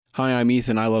Hi, I'm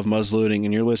Ethan. I love muzzleloading,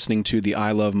 and you're listening to the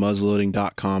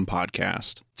ilovemuzzleloading.com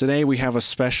podcast. Today we have a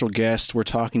special guest. We're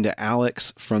talking to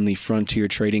Alex from the Frontier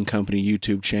Trading Company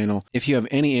YouTube channel. If you have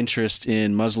any interest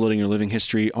in muzzleloading or living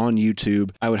history on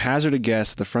YouTube, I would hazard a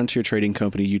guess that the Frontier Trading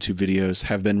Company YouTube videos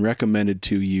have been recommended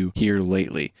to you here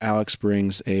lately. Alex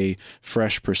brings a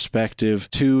fresh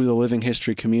perspective to the living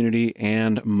history community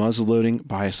and muzzleloading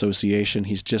by association.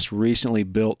 He's just recently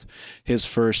built his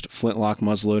first flintlock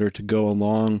muzzleloader to go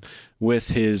along with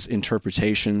his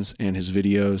interpretations and his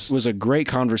videos. It was a great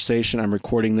conversation. I'm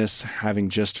recording this having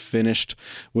just finished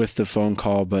with the phone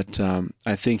call, but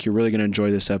I think you're really going to enjoy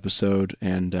this episode,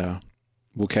 and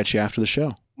we'll catch you after the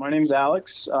show. My name's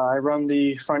Alex. I run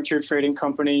the Frontier Trading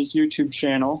Company YouTube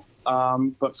channel,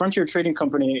 but Frontier Trading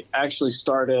Company actually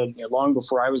started long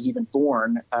before I was even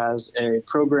born as a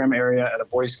program area at a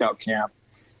Boy Scout camp.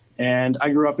 And I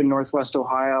grew up in Northwest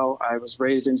Ohio. I was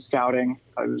raised in scouting.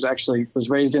 I was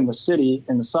raised in the city,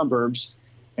 in the suburbs.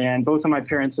 And both of my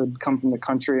parents had come from the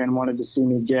country and wanted to see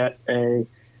me get a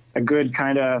good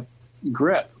kind of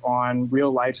grip on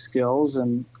real life skills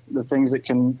and the things that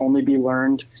can only be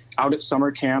learned out at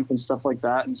summer camp and stuff like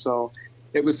that. And so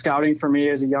it was scouting for me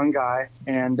as a young guy,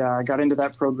 and I got into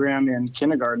that program in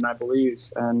kindergarten, I believe,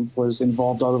 and was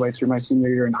involved all the way through my senior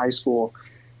year in high school.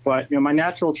 But my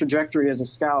natural trajectory as a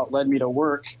scout led me to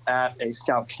work at a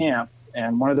scout camp,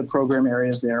 and one of the program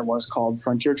areas there was called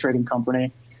Frontier Trading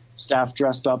Company. Staff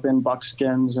dressed up in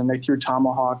buckskins, and they threw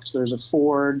tomahawks. There's a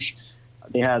forge.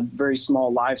 They had very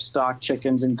small livestock,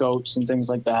 chickens and goats and things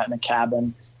like that in a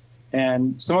cabin.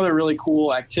 And some other really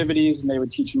cool activities, and they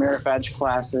would teach merit badge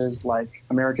classes like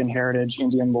American Heritage,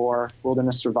 Indian Lore,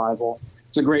 Wilderness Survival.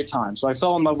 It's a great time. So I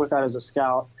fell in love with that as a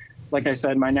scout. Like I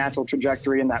said, my natural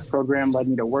trajectory in that program led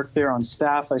me to work there on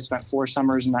staff. I spent 4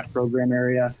 summers in that program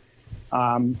area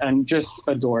and just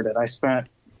adored it. I spent,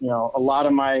 a lot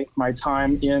of my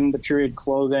time in the period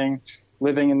clothing,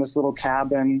 living in this little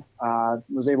cabin,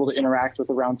 was able to interact with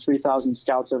around 3,000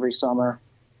 scouts every summer.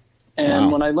 And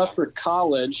Wow. When I left for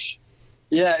college,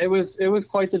 it was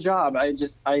quite the job.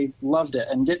 I loved it.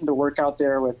 And getting to work out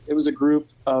there it was a group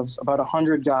of about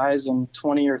 100 guys and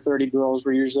 20 or 30 girls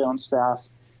were usually on staff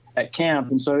at camp.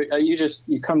 And so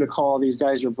you come to call these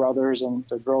guys your brothers, and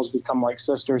the girls become like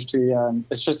sisters to you. And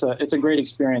it's a great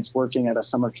experience working at a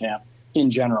summer camp in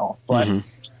general. But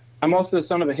I'm also the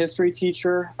son of a history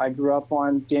teacher. I grew up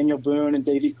on Daniel Boone and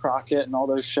Davy Crockett and all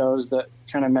those shows that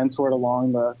kind of mentored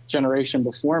along the generation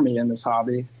before me in this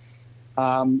hobby.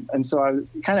 And so I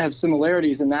kind of have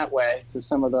similarities in that way to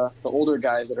some of the older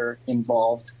guys that are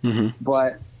involved.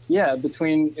 But yeah,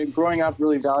 between growing up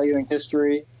really valuing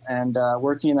history and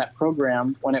working in that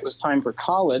program, when it was time for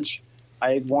college,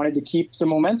 I wanted to keep the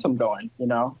momentum going,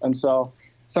 And so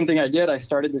something I did, I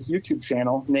started this YouTube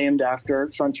channel named after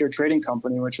Frontier Trading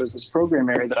Company, which was this program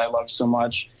area that I loved so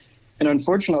much. And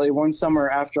unfortunately, one summer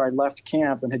after I left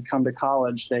camp and had come to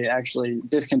college, they actually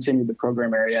discontinued the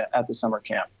program area at the summer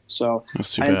camp. So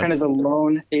I'm kind of the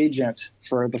lone agent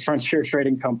for the Frontier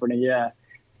Trading Company. Yeah.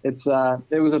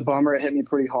 It was a bummer. It hit me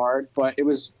pretty hard, but it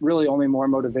was really only more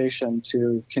motivation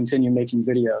to continue making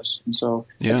videos. And so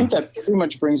I think that pretty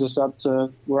much brings us up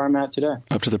to where I'm at today.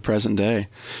 Up to the present day.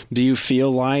 Do you feel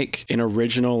like an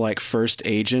original, first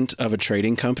agent of a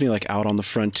trading company, out on the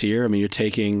frontier? I mean, you're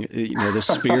taking, the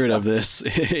spirit of this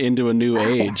into a new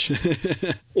age.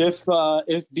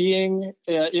 If being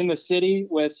in the city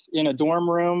in a dorm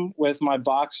room with my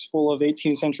box full of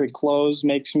 18th century clothes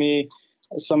makes me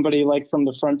somebody from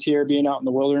the frontier being out in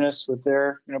the wilderness with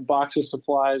their box of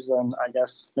supplies, then I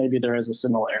guess maybe there is a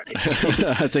similarity.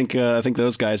 I think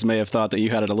those guys may have thought that you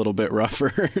had it a little bit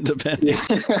rougher, depending.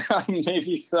 Yeah,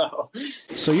 maybe so.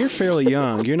 So you're fairly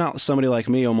young. You're not somebody like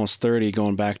me, almost 30,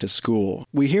 going back to school.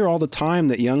 We hear all the time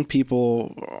that young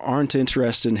people aren't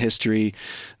interested in history.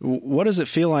 What does it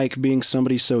feel like being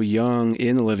somebody so young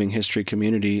in the living history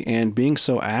community and being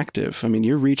so active? I mean,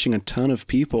 you're reaching a ton of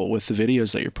people with the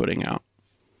videos that you're putting out.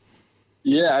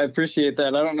 Yeah, I appreciate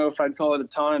that. I don't know if I'd call it a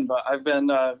ton, but I've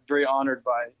been very honored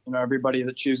by everybody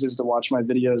that chooses to watch my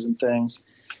videos and things.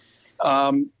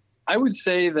 I would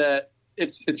say that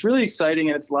it's really exciting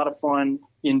and it's a lot of fun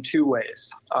in 2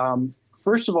 ways.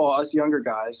 First of all, us younger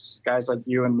guys like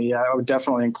you and me, I would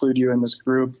definitely include you in this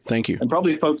group. Thank you. And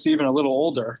probably folks even a little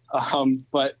older.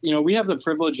 But we have the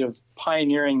privilege of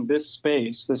pioneering this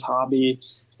space, this hobby,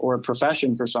 or a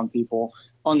profession for some people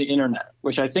on the internet,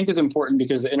 which I think is important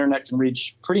because the internet can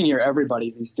reach pretty near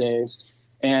everybody these days.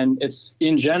 And it's,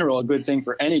 in general, a good thing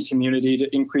for any community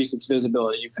to increase its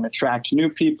visibility. You can attract new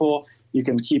people. You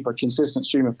can keep a consistent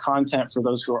stream of content for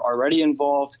those who are already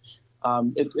involved.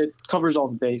 It covers all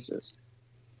the bases.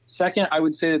 Second, I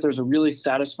would say that there's a really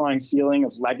satisfying feeling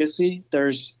of legacy.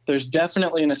 There's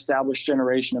definitely an established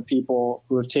generation of people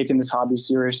who have taken this hobby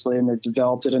seriously and they've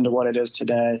developed it into what it is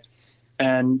today.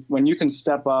 And when you can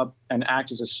step up and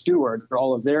act as a steward for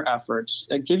all of their efforts,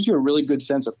 it gives you a really good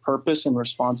sense of purpose and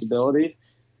responsibility.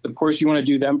 Of course, you want to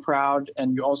do them proud,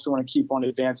 and you also want to keep on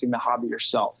advancing the hobby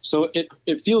yourself. So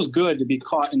it feels good to be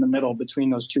caught in the middle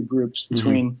between those two groups,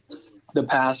 between the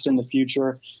past and the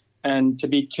future, and to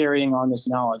be carrying on this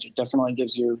knowledge. It definitely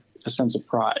gives you a sense of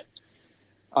pride.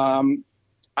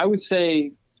 I would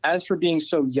say, as for being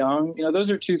so young, those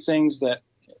are two things that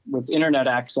with internet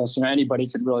access, anybody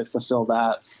could really fulfill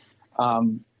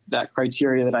that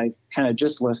criteria that I kind of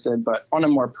just listed. But on a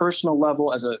more personal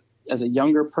level, as a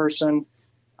younger person,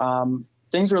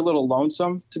 things are a little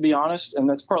lonesome, to be honest, and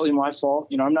that's partly my fault.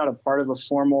 I'm not a part of a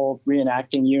formal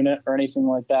reenacting unit or anything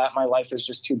like that. My life is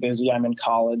just too busy. I'm in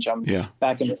college. I'm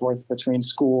back and forth between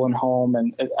school and home,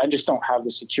 and I just don't have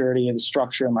the security and the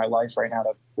structure in my life right now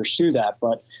to pursue that.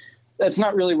 But that's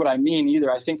not really what I mean either.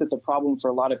 I think that the problem for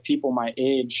a lot of people my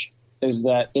age is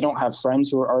that they don't have friends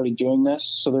who are already doing this,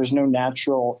 so there's no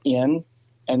natural in.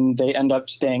 And they end up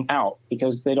staying out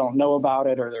because they don't know about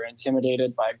it, or they're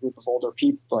intimidated by a group of older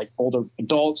people, like older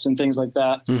adults and things like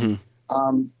that.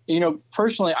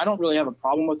 Personally, I don't really have a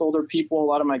problem with older people. A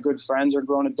lot of my good friends are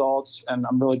grown adults, and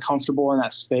I'm really comfortable in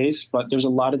that space. But there's a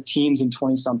lot of teens and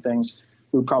 20-somethings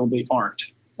who probably aren't.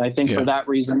 And I think for that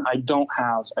reason, I don't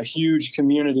have a huge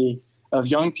community of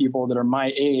young people that are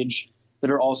my age that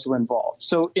are also involved.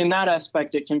 So in that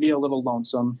aspect, it can be a little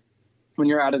lonesome. When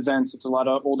you're at events, it's a lot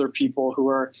of older people who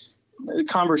are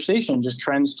conversation just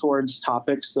trends towards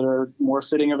topics that are more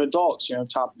fitting of adults.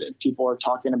 People are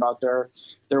talking about their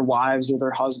wives or their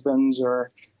husbands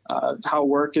or how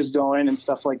work is going and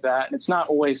stuff like that. And it's not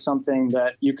always something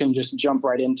that you can just jump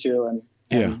right into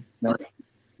and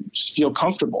just feel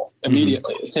comfortable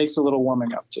immediately. It takes a little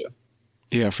warming up too.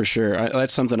 Yeah, for sure.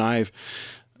 That's something I've,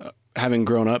 having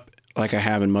grown up like I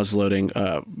have in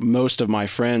muzzleloading, most of my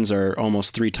friends are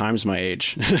almost 3 times my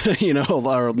age,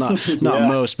 or not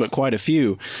most, but quite a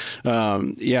few.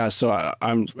 So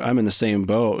I'm in the same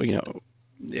boat.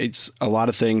 It's a lot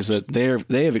of things that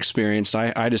they have experienced.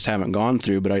 I just haven't gone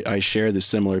through, but I share the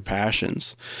similar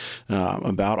passions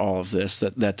about all of this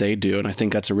that they do. And I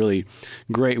think that's a really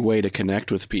great way to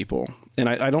connect with people. And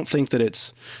I don't think that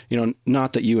it's,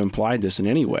 not that you implied this in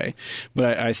any way,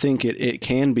 but I think it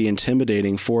can be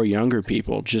intimidating for younger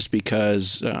people just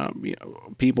because,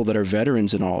 people that are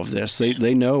veterans in all of this,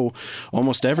 they know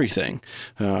almost everything.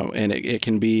 And it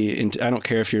can be, I don't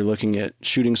care if you're looking at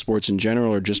shooting sports in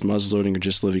general or just muzzleloading or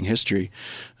just living history.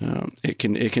 It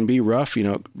can be rough,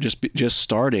 just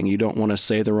starting. You don't want to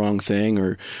say the wrong thing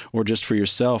or just for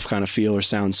yourself kind of feel or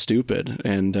sound stupid.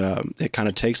 And it kind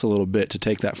of takes a little bit to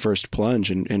take that first plunge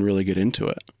and really get into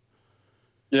it.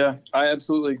 Yeah, I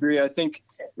absolutely agree. I think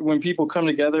when people come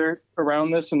together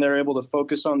around this and they're able to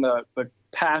focus on the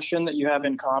passion that you have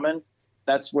in common,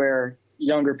 that's where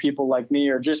younger people like me,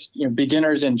 or just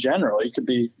beginners in general, you could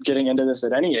be getting into this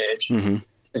at any age.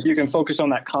 If you can focus on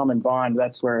that common bond,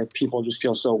 that's where people just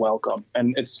feel so welcome.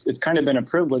 And it's kind of been a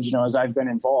privilege, as I've been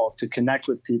involved, to connect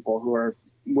with people who are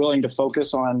willing to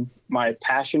focus on my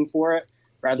passion for it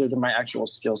rather than my actual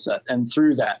skill set. And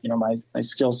through that, my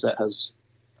skill set has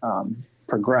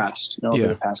progressed over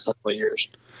the past couple of years.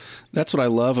 That's what I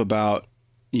love about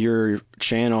your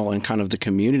channel and kind of the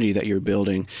community that you're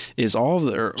building is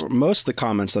most of the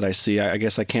comments that I see. I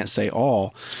guess I can't say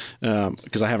all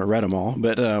because I haven't read them all,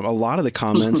 but a lot of the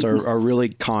comments are really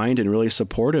kind and really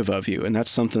supportive of you. And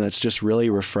that's something that's just really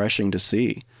refreshing to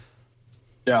see.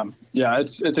 Yeah.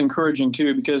 It's encouraging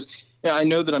too, because I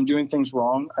know that I'm doing things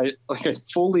wrong. I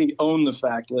fully own the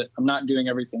fact that I'm not doing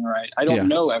everything right. I don't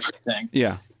know everything.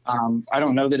 Yeah. I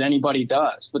don't know that anybody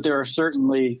does, but there are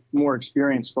certainly more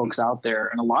experienced folks out there.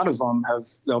 And a lot of them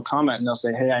they'll comment and they'll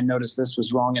say, hey, I noticed this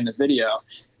was wrong in the video.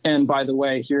 And by the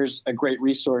way, here's a great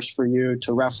resource for you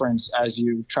to reference as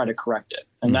you try to correct it.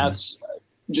 And that's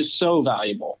just so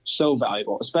valuable,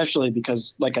 especially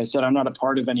because, like I said, I'm not a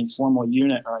part of any formal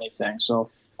unit or anything. So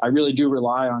I really do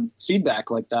rely on feedback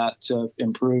like that to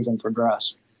improve and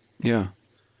progress. Yeah.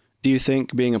 Do you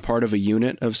think being a part of a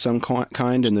unit of some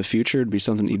kind in the future would be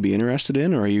something you'd be interested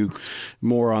in? Or are you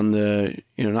more on the,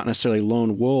 not necessarily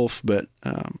lone wolf, but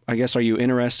I guess, are you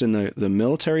interested in the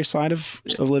military side of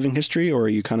living history, or are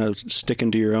you kind of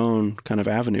sticking to your own kind of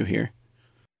avenue here?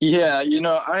 Yeah,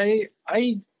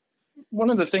 I one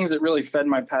of the things that really fed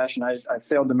my passion, I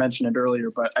failed to mention it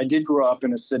earlier, but I did grow up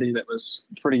in a city that was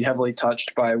pretty heavily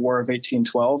touched by War of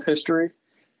 1812 history.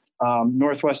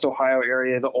 Northwest Ohio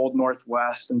area, the old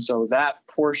Northwest. And so that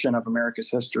portion of America's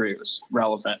history was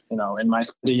relevant. In my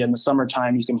city in the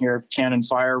summertime, you can hear cannon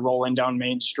fire rolling down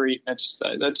Main Street.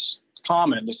 That's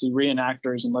common to see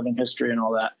reenactors and living history and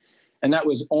all that. And that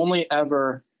was only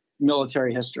ever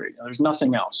military history. There's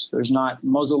nothing else. There's not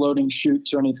muzzleloading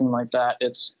shoots or anything like that.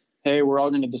 It's, hey, we're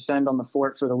all going to descend on the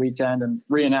fort for the weekend and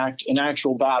reenact an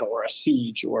actual battle or a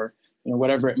siege or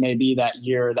whatever it may be that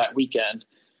year, that weekend.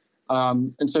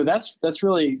 And so that's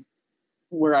really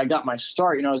where I got my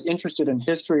start. I was interested in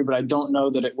history, but I don't know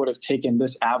that it would have taken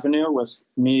this avenue with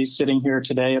me sitting here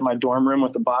today in my dorm room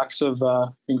with a box of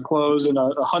clothes and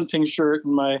a hunting shirt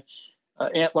and my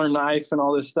antler knife and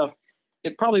all this stuff.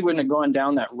 It probably wouldn't have gone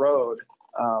down that road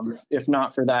if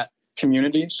not for that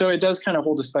community. So it does kind of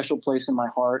hold a special place in my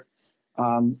heart.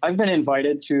 I've been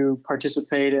invited to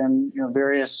participate in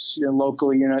various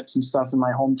local units and stuff in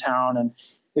my hometown, and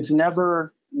it's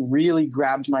never really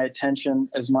grabbed my attention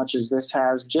as much as this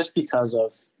has, just because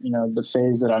of the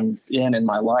phase that I'm in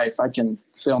my life. I can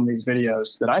film these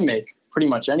videos that I make pretty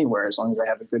much anywhere as long as I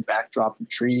have a good backdrop of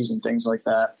trees and things like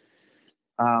that.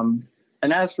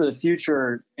 And as for the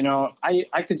future,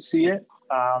 I could see it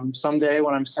someday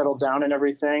when I'm settled down and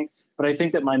everything, but I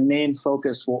think that my main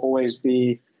focus will always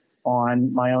be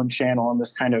on my own channel and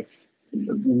this kind of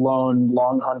lone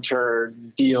long hunter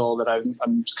deal that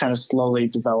I'm just kind of slowly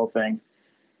developing.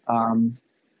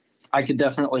 I could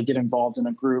definitely get involved in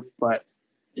a group, but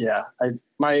yeah,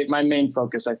 my main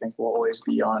focus, I think, will always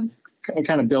be on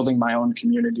kind of building my own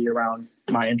community around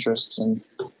my interests and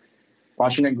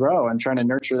watching it grow and trying to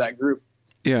nurture that group.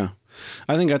 Yeah.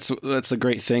 I think that's a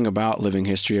great thing about living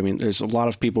history. I mean, there's a lot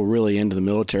of people really into the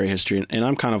military history, and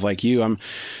I'm kind of like you.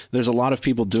 There's a lot of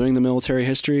people doing the military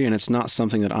history, and it's not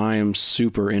something that I am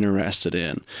super interested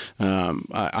in.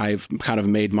 I've kind of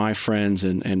made my friends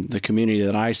and the community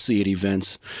that I see at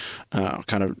events,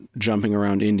 kind of jumping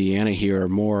around Indiana here, are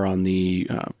more on the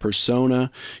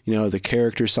persona, the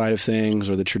character side of things,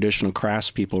 or the traditional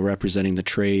craftspeople representing the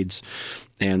trades,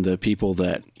 and the people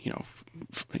that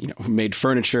made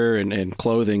furniture and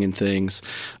clothing and things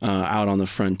out on the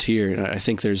frontier. And I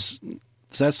think that's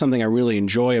something I really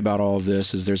enjoy about all of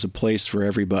this, is there's a place for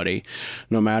everybody,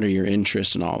 no matter your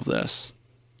interest in all of this.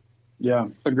 Yeah,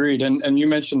 agreed. And you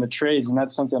mentioned the trades, and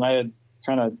that's something I had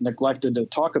kind of neglected to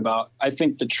talk about. I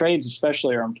think the trades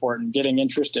especially are important, getting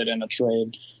interested in a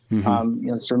trade.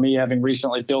 Mm-hmm. For me, having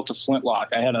recently built a flintlock,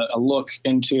 I had a look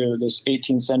into this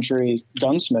 18th century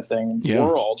gunsmithing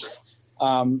world.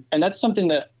 And that's something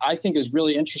that I think is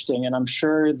really interesting. And I'm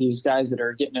sure these guys that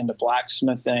are getting into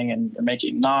blacksmithing and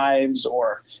making knives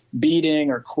or beading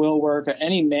or quill work, or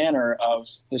any manner of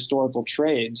historical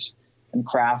trades and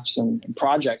crafts and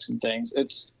projects and things,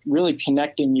 it's really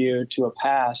connecting you to a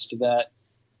past that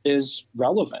is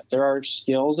relevant. There are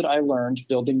skills that I learned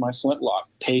building my flintlock,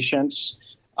 patience,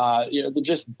 the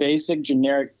just basic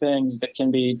generic things that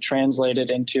can be translated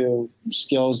into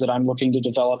skills that I'm looking to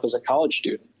develop as a college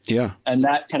student. Yeah. And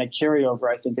that kind of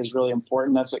carryover, I think, is really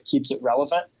important. That's what keeps it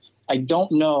relevant. I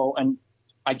don't know, and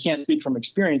I can't speak from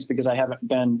experience because I haven't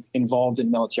been involved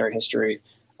in military history,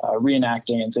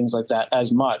 reenacting and things like that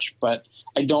as much, but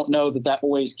I don't know that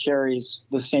always carries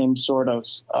the same sort of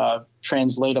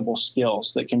translatable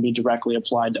skills that can be directly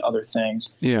applied to other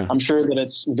things. Yeah. I'm sure that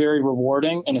it's very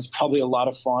rewarding and it's probably a lot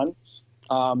of fun.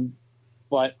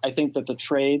 But I think that the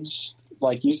trades,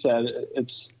 like you said,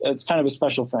 it's kind of a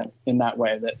special thing in that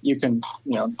way, that you can,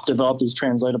 develop these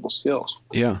translatable skills.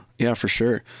 Yeah. Yeah, for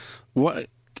sure.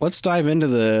 Let's dive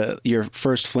into your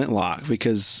first flintlock,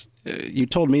 because you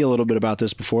told me a little bit about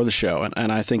this before the show,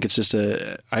 and I think it's just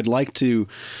I'd like to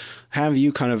have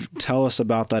you kind of tell us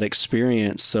about that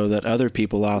experience so that other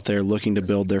people out there looking to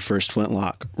build their first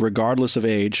flintlock, regardless of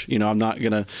age, I'm not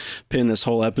going to pin this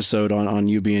whole episode on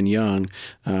you being young,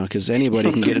 because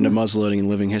anybody can get into muzzleloading and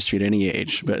living history at any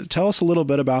age. But tell us a little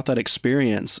bit about that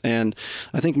experience. And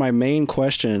I think my main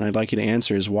question I'd like you to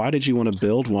answer is, why did you want to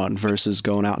build one versus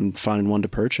going out and finding one to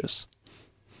purchase?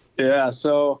 Yeah,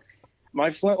 so my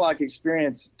flintlock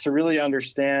experience, to really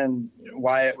understand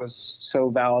why it was so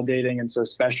validating and so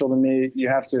special to me, you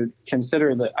have to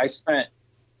consider that I spent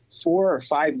 4 or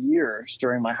 5 years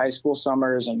during my high school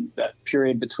summers and that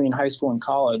period between high school and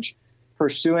college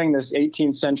pursuing this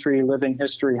 18th century living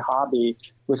history hobby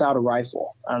without a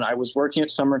rifle. And I was working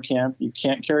at summer camp. You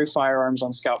can't carry firearms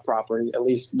on scout property, at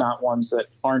least not ones that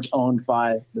aren't owned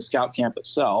by the scout camp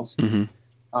itself. Mm-hmm.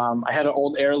 I had an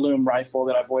old heirloom rifle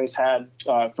that I've always had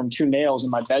from 2 nails in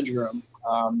my bedroom.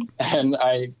 And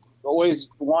I always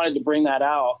wanted to bring that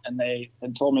out. And they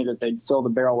had told me that they'd fill the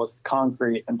barrel with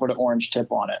concrete and put an orange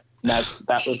tip on it. And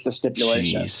that was the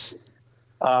stipulation. Jeez.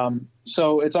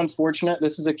 So it's unfortunate.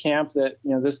 This is a camp that,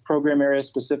 this program area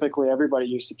specifically, everybody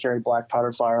used to carry black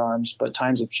powder firearms, but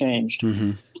times have changed.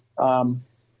 Mm-hmm.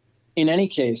 In any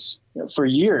case, for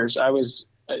years, I was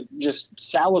just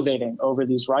salivating over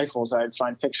these rifles. I'd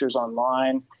find pictures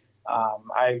online.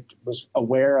 I was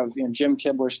aware of Jim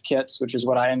Kibler's kits, which is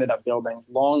what I ended up building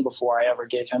long before I ever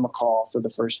gave him a call for the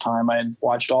first time. I had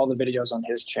watched all the videos on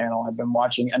his channel. I'd been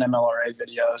watching NMLRA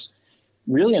videos,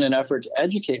 really in an effort to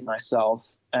educate myself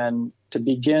and to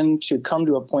begin to come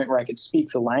to a point where I could speak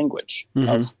the language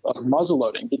of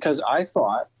muzzleloading, because I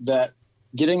thought that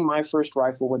getting my first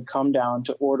rifle would come down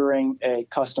to ordering a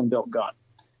custom-built gun.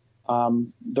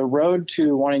 The road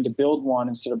to wanting to build one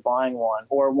instead of buying one,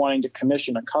 or wanting to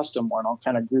commission a custom one, I'll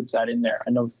kind of group that in there. I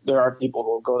know there are people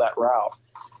who will go that route.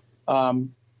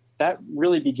 That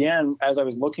really began as I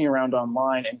was looking around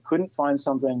online and couldn't find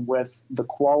something with the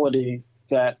quality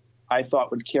that I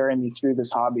thought would carry me through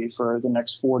this hobby for the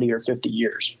next 40 or 50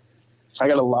 years. I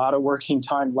got a lot of working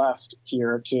time left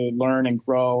here to learn and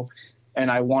grow,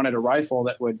 and I wanted a rifle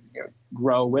that would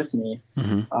grow with me,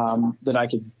 that I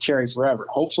could carry forever.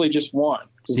 Hopefully just one,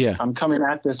 because I'm coming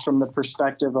at this from the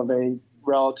perspective of a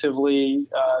relatively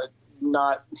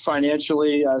not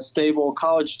financially stable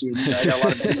college student. I got a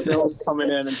lot of bills coming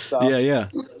in and stuff.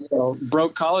 So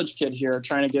broke college kid here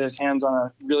trying to get his hands on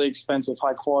a really expensive,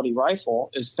 high quality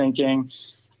rifle is thinking,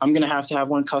 I'm going to have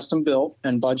one custom built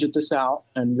and budget this out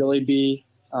and really be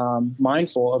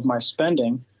mindful of my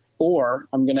spending, or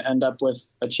I'm going to end up with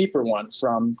a cheaper one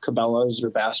from Cabela's or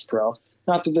Bass Pro.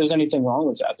 Not that there's anything wrong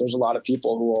with that. There's a lot of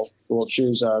people who will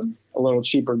choose a little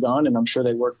cheaper gun, and I'm sure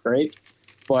they work great.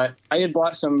 But I had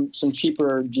bought some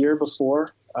cheaper gear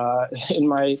before in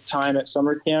my time at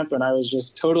summer camp, and I was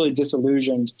just totally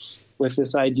disillusioned with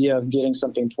this idea of getting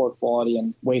something poor quality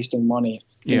and wasting money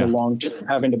in the long term,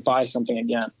 having to buy something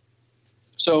again.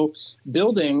 So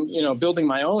building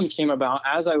my own came about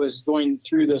as I was going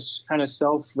through this kind of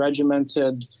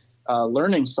self-regimented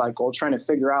learning cycle, trying to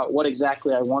figure out what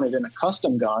exactly I wanted in a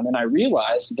custom gun. And I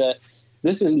realized that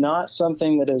this is not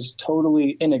something that is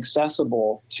totally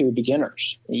inaccessible to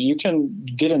beginners. You can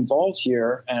get involved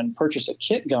here and purchase a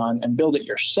kit gun and build it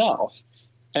yourself.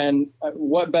 And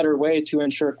what better way to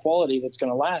ensure quality that's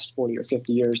going to last 40 or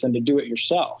 50 years than to do it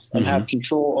yourself and have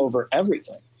control over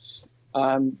everything?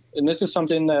 And this is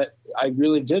something that I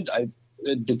really did. I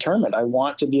determined I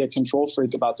want to be a control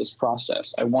freak about this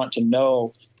process. I want to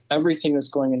know everything that's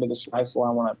going into this rifle. I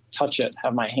want to touch it,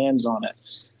 have my hands on it,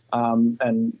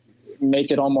 and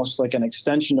make it almost like an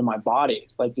extension to my body.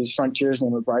 Like these frontiersmen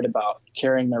would write about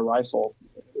carrying their rifle.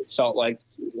 It felt like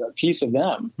a piece of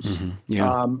them.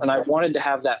 And I wanted to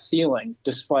have that feeling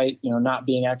despite, not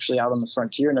being actually out on the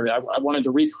frontier and everything. I wanted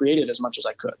to recreate it as much as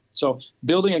I could. So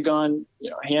building a gun,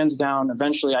 hands down,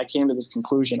 eventually I came to this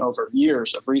conclusion over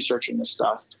years of researching this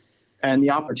stuff. And the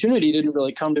opportunity didn't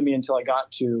really come to me until I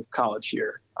got to college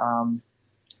here.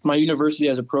 My university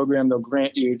has a program. They'll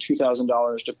grant you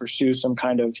 $2,000 to pursue some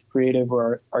kind of creative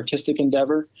or artistic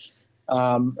endeavor.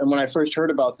 And when I first heard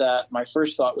about that, my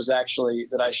first thought was actually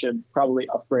that I should probably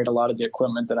upgrade a lot of the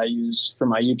equipment that I use for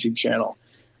my YouTube channel.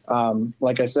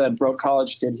 Like I said, broke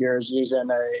college kid here is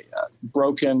using a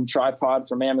broken tripod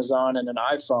from Amazon and an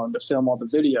iPhone to film all the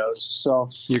videos. So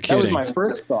that was my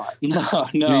first thought. No,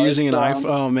 you're using an iPhone.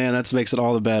 Oh man, that makes it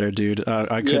all the better, dude.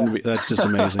 I couldn't be, that's just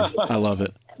amazing. I love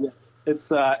it.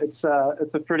 It's what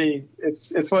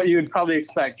you would probably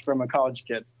expect from a college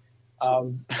kid.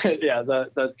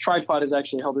 The tripod is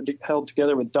actually held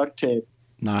together with duct tape.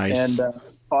 Nice. And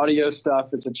audio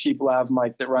stuff, it's a cheap lav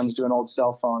mic that runs to an old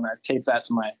cell phone. I tape that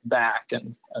to my back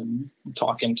and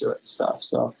talk into it and stuff.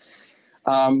 So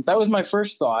that was my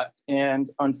first thought.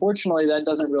 And unfortunately, that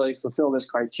doesn't really fulfill this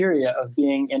criteria of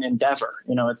being an endeavor.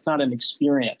 It's not an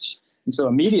experience. And so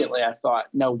immediately I thought,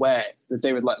 no way that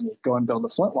they would let me go and build a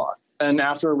flintlock. And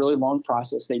after a really long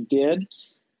process, they did.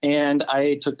 And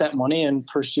I took that money and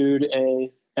pursued a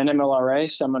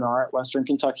NMLRA seminar at Western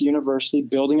Kentucky University,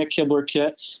 building a Kibler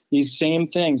kit, these same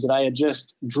things that I had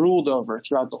just drooled over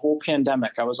throughout the whole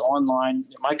pandemic. I was online.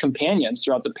 My companions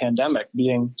throughout the pandemic,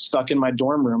 being stuck in my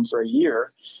dorm room for a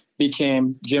year,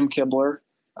 became Jim Kibler,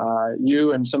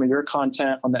 you and some of your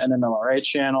content on the NMLRA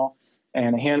channel,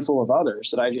 and a handful of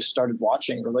others that I just started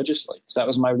watching religiously. So that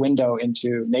was my window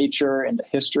into nature, into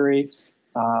history,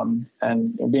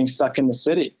 and being stuck in the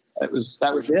city. That was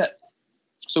it.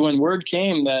 So when word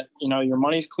came that, your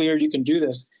money's cleared, you can do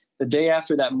this, the day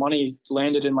after that money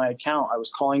landed in my account, I was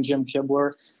calling Jim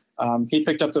Kibler. He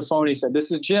picked up the phone. He said,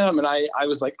 "This is Jim." And I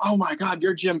was like, "Oh my God,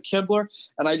 you're Jim Kibler."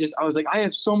 And I was like, "I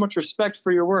have so much respect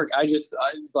for your work." I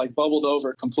bubbled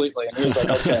over completely. And he was like,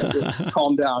 "Okay,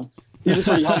 calm down." he's a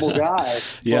pretty humble guy.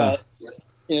 Yeah.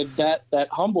 But that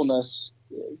humbleness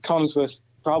comes with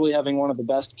probably having one of the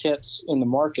best kits in the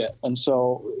market. And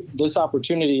so this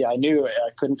opportunity, I knew I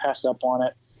couldn't pass up on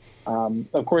it.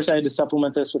 Of course, I had to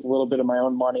supplement this with a little bit of my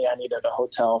own money. I needed a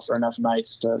hotel for enough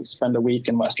nights to spend a week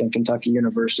in Western Kentucky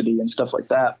University and stuff like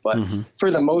that. But for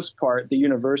the most part, the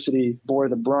university bore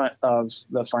the brunt of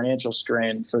the financial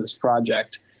strain for this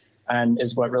project and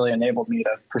is what really enabled me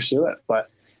to pursue it. But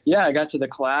yeah, I got to the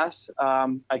class.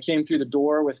 I came through the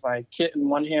door with my kit in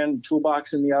one hand,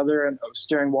 toolbox in the other, and I was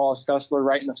staring Wallace Gussler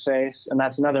right in the face. And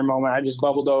that's another moment I just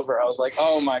bubbled over. I was like,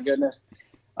 oh my goodness.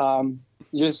 I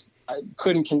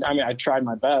tried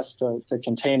my best to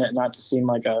contain it, not to seem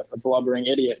like a blubbering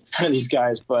idiot in front of these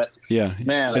guys. But yeah,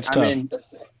 man, it's tough.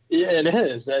 It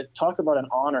is. Talk about an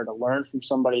honor to learn from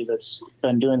somebody that's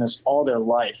been doing this all their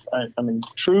life. I mean,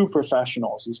 true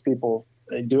professionals. These people,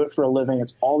 they do it for a living.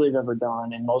 It's all they've ever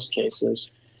done in most cases.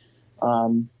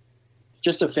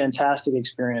 Just a fantastic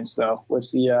experience, though, with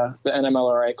the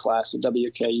NMLRA class at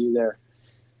WKU there.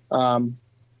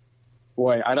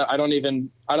 Boy, I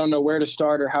don't know where to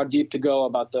start or how deep to go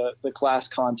about the class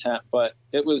content, but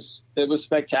it was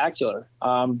spectacular.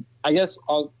 I guess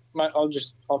I'll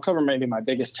cover maybe my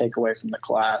biggest takeaway from the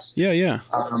class. Yeah.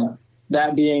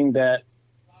 That being that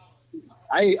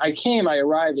I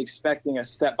arrived expecting a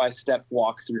step-by-step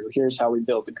walkthrough. Here's how we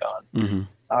build the gun.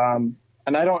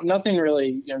 And nothing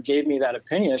really gave me that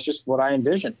opinion. It's just what I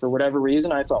envisioned. For whatever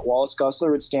reason, I thought Wallace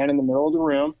Gussler would stand in the middle of the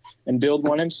room and build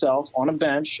one himself on a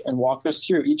bench and walk us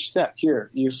through each step. Here,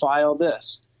 you file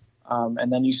this,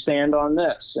 and then you sand on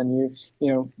this, and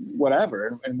you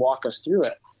whatever, and walk us through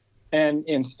it. And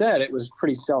instead, it was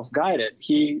pretty self-guided.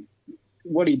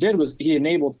 What he did was he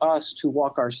enabled us to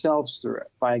walk ourselves through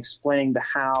it by explaining the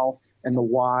how and the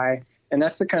why. And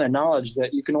that's the kind of knowledge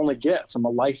that you can only get from a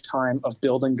lifetime of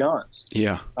building guns.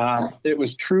 Yeah. It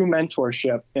was true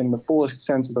mentorship in the fullest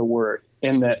sense of the word,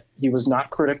 in that he was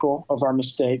not critical of our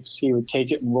mistakes. He would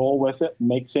take it and roll with it and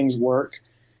make things work.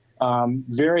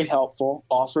 Very helpful,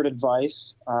 offered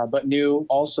advice, but knew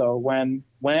also when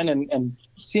and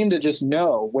seemed to just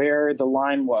know where the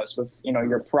line was with,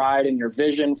 your pride and your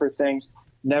vision for things.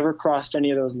 Never crossed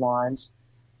any of those lines.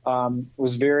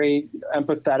 Was very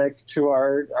empathetic to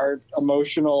our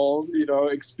emotional,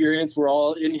 experience. We're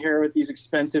all in here with these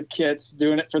expensive kits,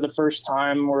 doing it for the first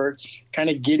time. We're kind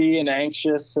of giddy and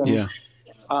anxious. And,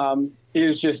 it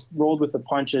was just rolled with the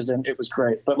punches, and it was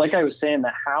great. But like I was saying,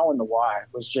 the how and the why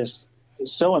was just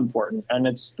so important. And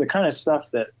it's the kind of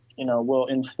stuff that, will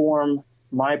inform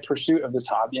my pursuit of this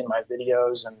hobby and my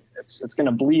videos. And it's going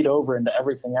to bleed over into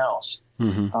everything else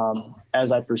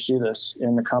as I pursue this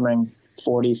in the coming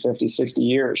 40, 50, 60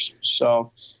 years.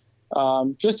 So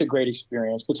just a great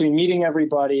experience between meeting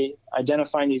everybody,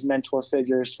 identifying these mentor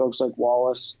figures, folks like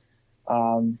Wallace,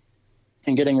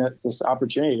 and getting this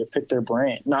opportunity to pick their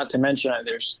brain. Not to mention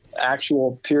there's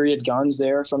actual period guns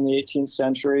there from the 18th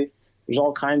century. There's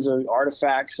all kinds of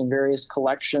artifacts and various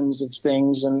collections of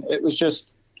things, and it was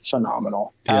just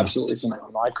phenomenal. Yeah. Absolutely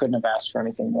phenomenal. I couldn't have asked for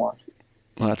anything more.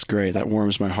 Well, that's great. That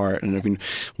warms my heart. And I mean,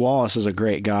 Wallace is a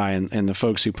great guy, and the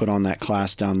folks who put on that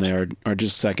class down there are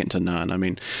just second to none. I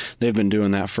mean, they've been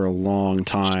doing that for a long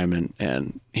time,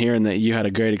 and hearing that you had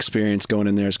a great experience going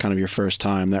in there as kind of your first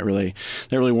time, that really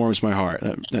warms my heart.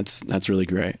 That's really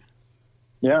great.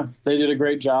 Yeah, they did a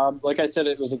great job. Like I said,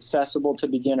 it was accessible to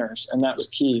beginners, and that was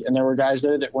key. And there were guys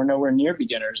there that were nowhere near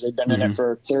beginners. They'd been in it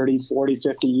for 30, 40,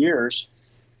 50 years.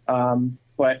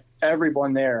 But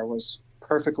everyone there was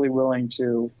perfectly willing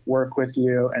to work with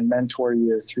you and mentor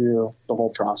you through the whole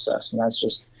process. And that's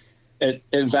just, it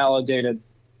validated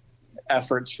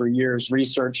efforts for years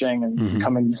researching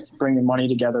and bringing money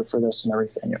together for this and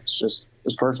everything. It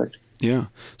was perfect. Yeah.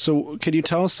 So could you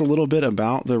tell us a little bit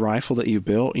about the rifle that you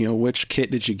built? Which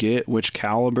kit did you get? Which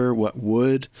caliber? What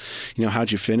wood?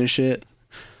 How'd you finish it?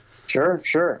 Sure.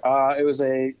 It was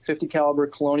a 50 caliber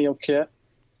Colonial kit.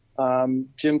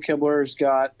 Jim Kibler's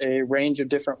got a range of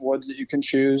different woods that you can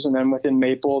choose. And then within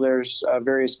maple, there's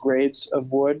various grades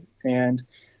of wood. And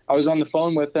I was on the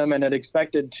phone with them and had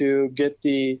expected to get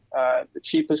the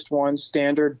cheapest one,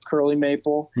 standard curly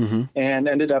maple, and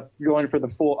ended up going for the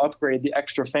full upgrade, the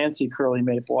extra fancy curly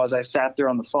maple, as I sat there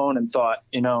on the phone and thought,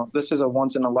 this is a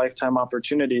once in a lifetime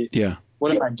opportunity. Yeah.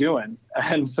 What am I doing?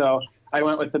 And so I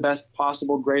went with the best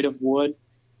possible grade of wood.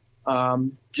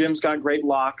 Jim's got great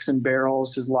locks and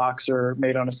barrels. His locks are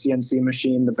made on a CNC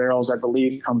machine. The barrels, I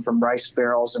believe, come from rice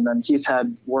barrels. And then he's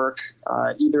had work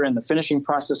either in the finishing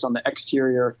process on the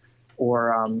exterior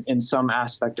or in some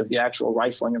aspect of the actual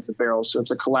rifling of the barrels. So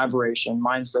it's a collaboration.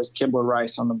 Mine says Kibler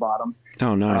Rice on the bottom.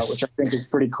 Oh, nice. Which I think is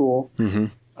pretty cool.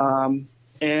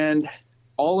 And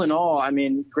all in all, I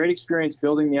mean, great experience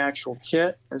building the actual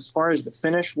kit. As far as the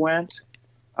finish went,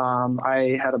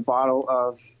 I had a bottle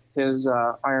of his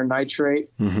iron nitrate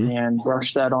and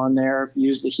brushed that on there,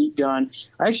 used the heat gun.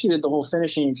 I actually did the whole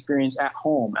finishing experience at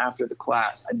home after the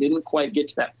class. I didn't quite get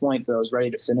to that point, but I was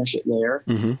ready to finish it there.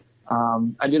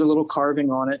 I did a little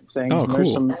carving on it and things. Oh, and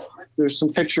cool. There's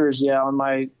some pictures, on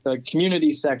the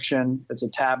community section. It's a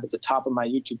tab at the top of my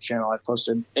YouTube channel. I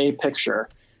posted a picture,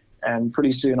 and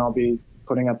pretty soon I'll be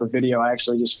putting up a video I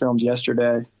actually just filmed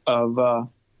yesterday of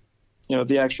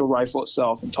the actual rifle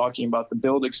itself and talking about the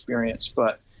build experience.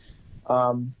 But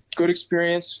good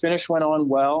experience. Finish went on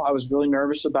well. I was really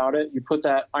nervous about it. You put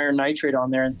that iron nitrate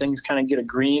on there and things kind of get a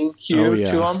green hue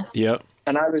to them. Yep.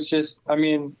 And I was just,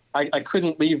 I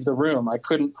couldn't leave the room. I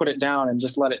couldn't put it down and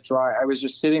just let it dry. I was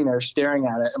just sitting there staring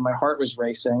at it, and my heart was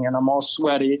racing, and I'm all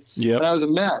sweaty. Yep. And I was a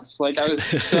mess. Like, I was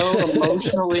so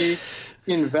emotionally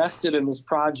invested in this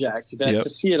project that to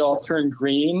see it all turn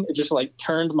green, it just like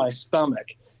turned my stomach.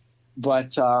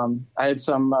 But I had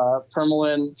some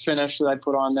permalin finish that I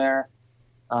put on there,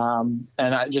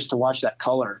 and just to watch that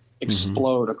color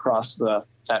explode across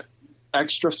that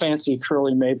extra fancy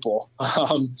curly maple,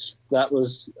 that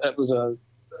was a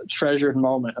treasured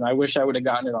moment, and I wish I would have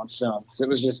gotten it on film,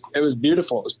 because it was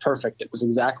beautiful. It was perfect. It was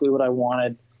exactly what I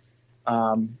wanted,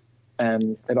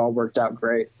 and it all worked out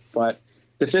great. But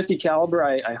the 50 caliber,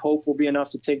 I hope, will be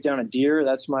enough to take down a deer.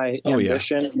 That's my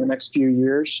ambition in the next few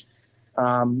years.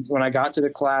 When I got to the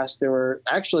class, there were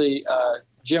actually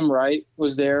Jim Wright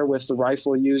was there with the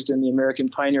rifle used in the American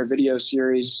Pioneer video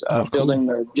series, building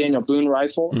the Daniel Boone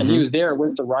rifle, and he was there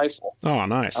with the rifle. Oh,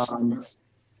 nice.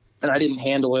 And I didn't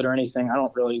handle it or anything. I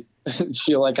don't really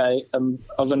feel like I am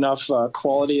of enough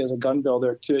quality as a gun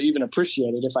builder to even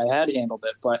appreciate it if I had handled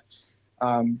it. But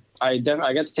I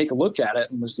got to take a look at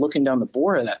it and was looking down the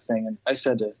bore of that thing, and I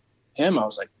said to him, I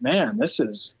was like, man, this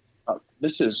is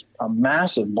a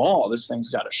massive ball. This thing's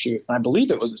got to shoot. And I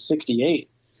believe it was a 68.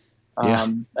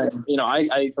 And,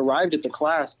 I arrived at the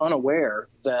class unaware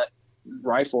that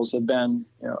rifles had been,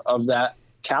 of that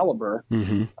caliber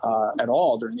at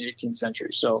all during the 18th century.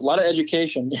 So a lot of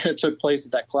education took place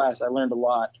at that class. I learned a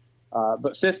lot.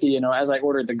 But 50, as I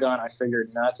ordered the gun, I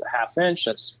figured, that's a 1/2 inch.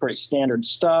 That's pretty standard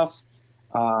stuff.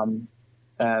 And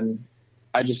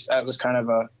that was kind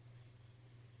of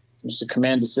just a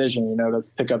command decision, to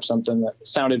pick up something that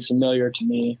sounded familiar to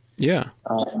me. Yeah.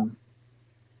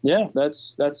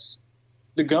 That's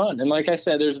the gun. And like I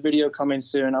said, there's a video coming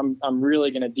soon. I'm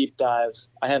really going to deep dive.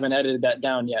 I haven't edited that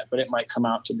down yet, but it might come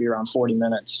out to be around 40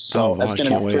 minutes. So that's going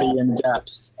to be pretty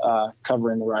in-depth,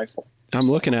 covering the rifle. I'm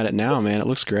looking at it now, man. It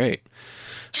looks great.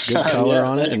 Good color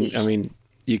on it. And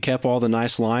you kept all the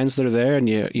nice lines that are there, and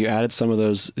you added some of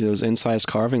those incised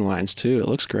carving lines too. It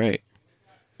looks great.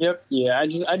 Yep. Yeah. I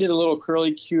did a little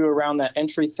curly cue around that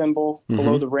entry thimble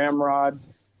below the ramrod.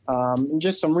 And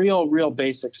just some real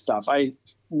basic stuff. I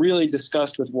really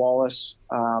discussed with Wallace,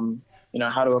 how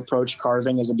to approach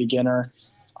carving as a beginner.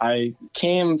 I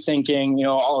came thinking,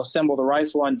 I'll assemble the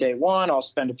rifle on day one. I'll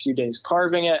spend a few days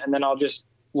carving it, and then I'll just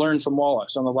learn from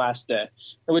Wallace on the last day,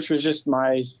 which was just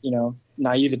my,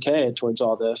 naivete towards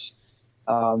all this,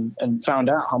 and found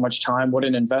out how much time, what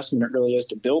an investment it really is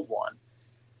to build one.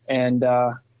 And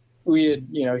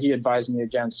he advised me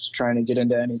against trying to get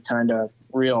into any kind of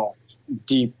real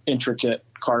deep, intricate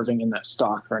carving in that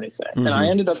stock or anything. And I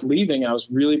ended up leaving. I was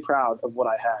really proud of what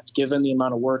I had, given the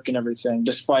amount of work and everything,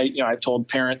 despite, I told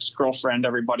parents, girlfriend,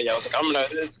 everybody, I was like,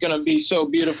 it's going to be so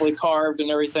beautifully carved and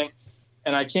everything.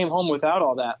 And I came home without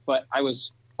all that, but I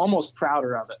was almost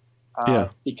prouder of it,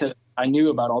 because I knew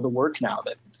about all the work now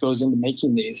that goes into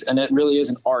making these, and it really is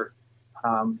an art.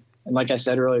 And like I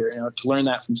said earlier, to learn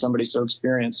that from somebody so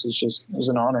experienced was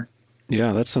an honor.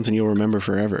 Yeah. That's something you'll remember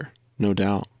forever. No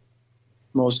doubt.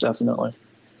 Most definitely.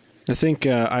 I think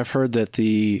I've heard that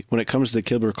when it comes to the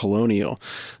Kibler Colonial,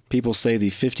 people say the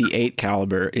 58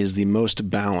 caliber is the most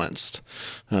balanced,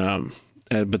 but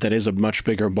that is a much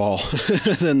bigger ball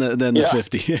than the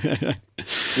 50.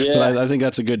 But I think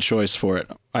that's a good choice for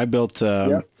it. I built.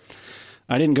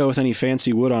 I didn't go with any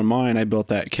fancy wood on mine. I built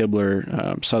that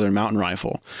Kibler Southern Mountain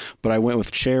Rifle, but I went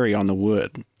with cherry on the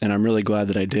wood, and I'm really glad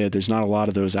that I did. There's not a lot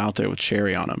of those out there with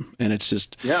cherry on them, and it's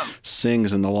just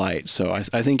sings in the light. So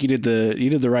I think you did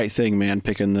the right thing, man,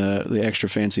 picking the extra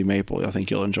fancy maple. I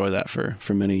think you'll enjoy that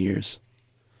for many years.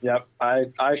 Yep,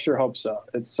 I sure hope so.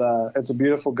 It's a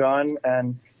beautiful gun,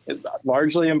 and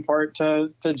largely in part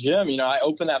to Jim. I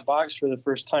opened that box for the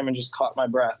first time and just caught my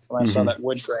breath when I saw that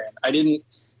wood grain.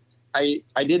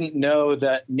 I didn't know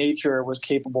that nature was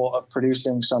capable of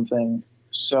producing something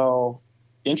so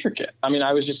intricate. I mean,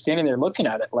 I was just standing there looking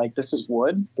at it like, this is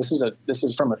wood. This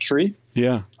is from a tree.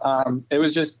 Yeah. It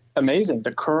was just amazing.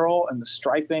 The curl and the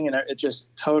striping, and it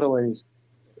just totally,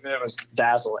 it was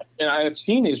dazzling. And I've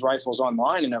seen these rifles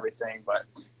online and everything, but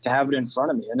to have it in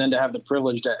front of me and then to have the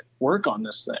privilege to work on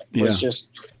this thing was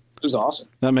it was awesome.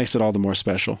 That makes it all the more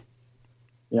special.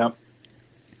 Yep.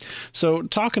 So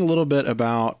talking a little bit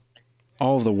about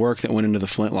all of the work that went into the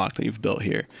flintlock that you've built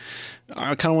here,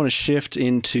 I kind of want to shift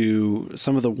into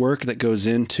some of the work that goes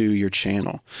into your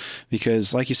channel,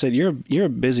 because like you said, you're a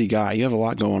busy guy. You have a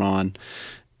lot going on,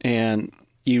 and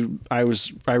I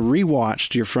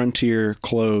rewatched your Frontier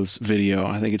Clothes video.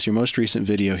 I think it's your most recent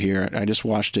video here. I just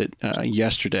watched it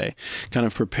yesterday, kind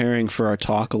of preparing for our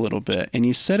talk a little bit. And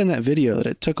you said in that video that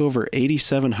it took over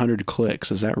 8,700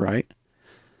 clicks. Is that right?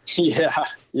 Yeah.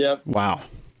 Yep. Wow.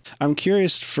 I'm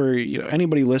curious for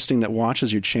anybody listening that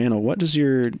watches your channel,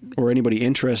 or anybody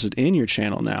interested in your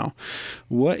channel now,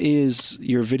 what is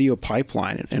your video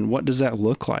pipeline and what does that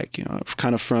look like?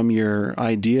 Kind of from your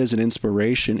ideas and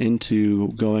inspiration into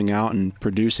going out and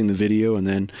producing the video and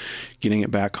then getting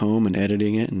it back home and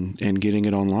editing it and getting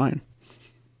it online.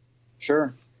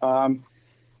 Sure.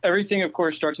 Everything, of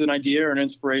course, starts with an idea or an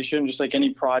inspiration, just like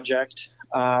any project.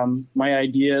 My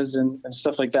ideas and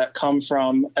stuff like that come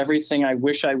from everything I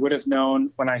wish I would have known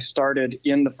when I started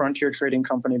in the Frontier Trading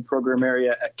Company program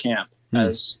area at camp.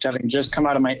 As having just come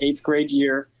out of my 8th grade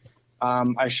year,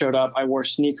 I showed up. I wore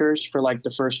sneakers for like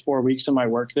the first 4 weeks of my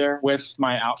work there with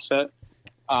my outfit.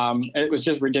 It was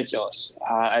just ridiculous.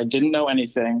 I didn't know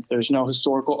anything. There's no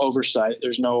historical oversight.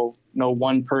 There's no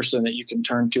one person that you can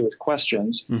turn to with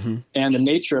questions. Mm-hmm. And the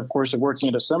nature, of course, of working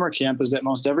at a summer camp is that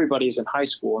most everybody's in high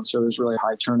school. And so there's really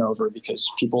high turnover because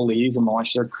people leave and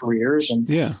launch their careers and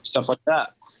stuff like that.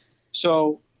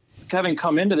 So having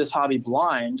come into this hobby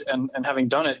blind and having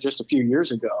done it just a few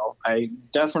years ago, I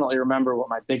definitely remember what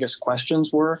my biggest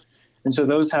questions were. And so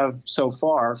those have so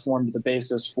far formed the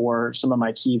basis for some of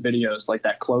my key videos, like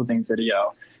that clothing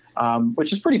video,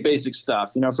 which is pretty basic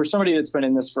stuff. For somebody that's been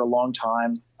in this for a long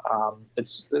time,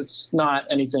 it's not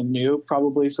anything new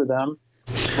probably for them.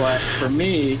 But for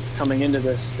me, coming into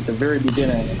this at the very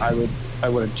beginning, I would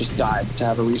have just died to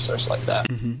have a resource like that.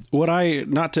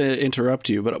 Mm-hmm. Not to interrupt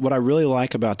you, but what I really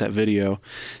like about that video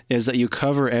is that you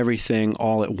cover everything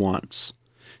all at once.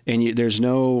 And there's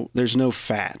no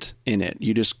fat in it.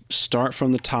 You just start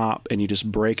from the top and you just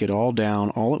break it all down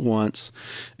all at once.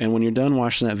 And when you're done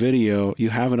watching that video,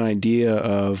 you have an idea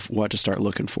of what to start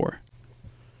looking for.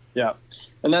 Yeah.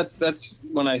 And that's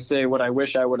when I say what I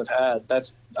wish I would have had.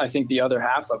 That's, I think, the other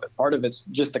half of it. Part of it's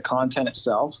just the content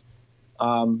itself.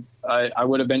 I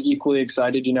would have been equally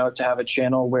excited, to have a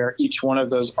channel where each one of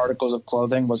those articles of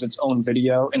clothing was its own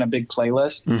video in a big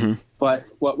playlist. Mm-hmm. But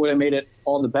what would have made it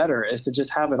all the better is to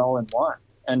just have it all in one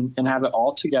and have it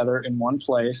all together in one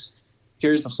place.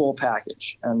 Here's the full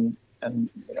package. And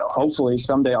hopefully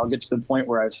someday I'll get to the point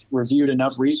where I've reviewed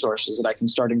enough resources that I can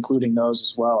start including those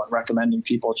as well and recommending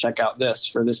people check out this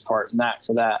for this part and that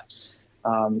for that.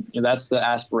 That's the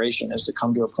aspiration, is to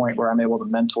come to a point where I'm able to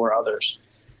mentor others.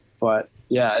 But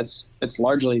yeah, it's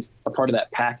largely a part of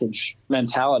that package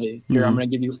mentality. Here, I'm going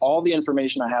to give you all the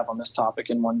information I have on this topic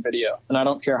in one video. And I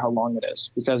don't care how long it is,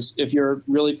 because if you're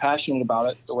really passionate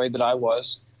about it the way that I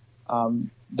was,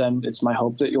 then it's my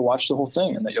hope that you'll watch the whole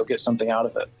thing and that you'll get something out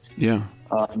of it. Yeah.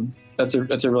 That's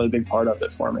a really big part of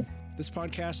it for me. This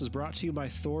podcast is brought to you by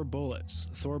Thor Bullets.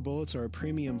 Thor Bullets are a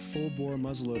premium full-bore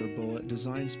muzzleloader bullet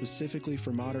designed specifically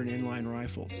for modern inline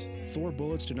rifles. Thor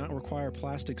Bullets do not require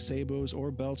plastic sabots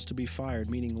or belts to be fired,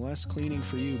 meaning less cleaning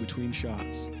for you between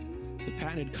shots. The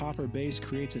patented copper base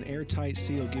creates an airtight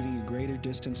seal, giving you greater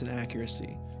distance and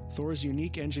accuracy. Thor's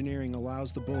unique engineering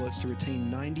allows the bullets to retain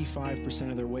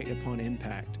 95% of their weight upon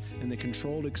impact, and the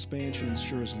controlled expansion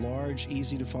ensures large,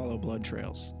 easy-to-follow blood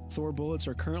trails. Thor bullets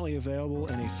are currently available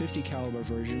in a 50 caliber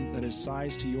version that is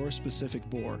sized to your specific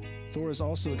bore. Thor is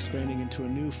also expanding into a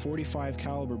new 45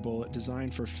 caliber bullet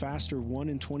designed for faster 1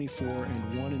 in 24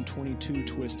 and 1 in 22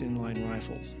 twist inline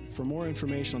rifles. For more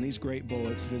information on these great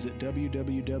bullets, visit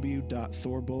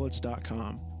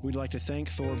www.thorbullets.com. We'd like to thank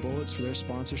Thor Bullets for their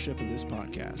sponsorship of this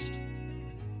podcast.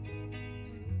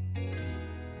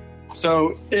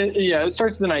 So it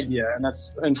starts with an idea, and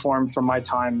that's informed from my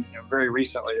time very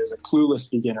recently as a clueless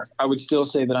beginner. I would still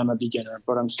say that I'm a beginner,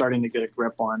 but I'm starting to get a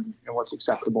grip on what's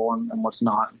acceptable and what's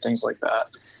not, and things like that.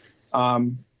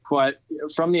 But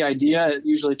from the idea, it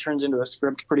usually turns into a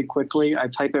script pretty quickly. I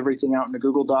type everything out in a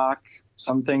Google Doc.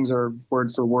 Some things are word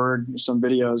for word, some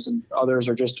videos, and others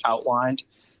are just outlined.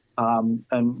 And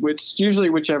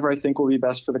whichever I think will be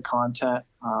best for the content.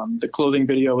 The clothing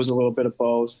video was a little bit of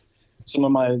both. some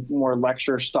of my more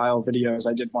lecture style videos.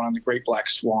 I did one on the Great Black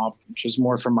Swamp, which is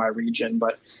more from my region,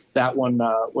 but that one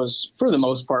was for the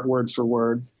most part word for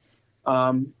word.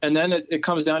 And then it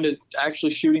comes down to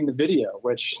actually shooting the video,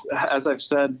 which, as I've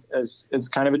said, is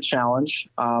kind of a challenge.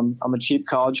 I'm a cheap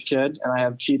college kid, and I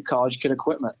have cheap college kid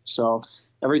equipment. So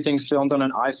everything's filmed on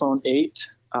an iPhone 8.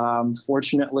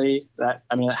 Fortunately,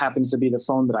 it happens to be the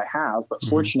phone that I have, but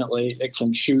fortunately it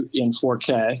can shoot in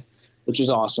 4K, which is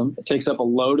awesome. It takes up a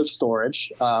load of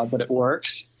storage, but it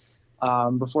works.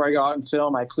 Before I go out and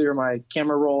film, I clear my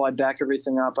camera roll, I back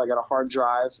everything up, I got a hard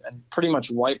drive, and pretty much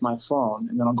wipe my phone,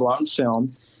 and then I'll go out and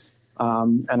film.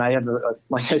 And I have,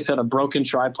 like I said, a broken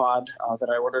tripod that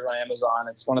I ordered on Amazon.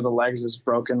 It's one of the legs is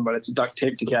broken, but it's duct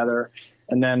taped together.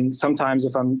 And then sometimes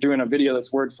if I'm doing a video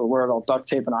that's word for word, I'll duct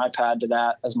tape an iPad to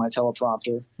that as my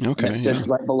teleprompter. Okay. And it sits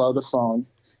right below the phone.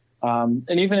 And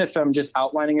even if I'm just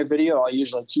outlining a video, I'll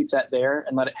usually keep that there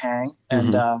and let it hang.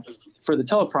 And for the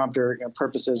teleprompter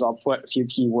purposes, I'll put a few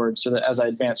keywords so that as I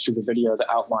advance through the video, the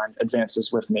outline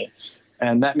advances with me.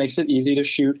 And that makes it easy to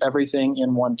shoot everything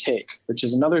in one take, which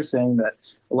is another thing that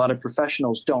a lot of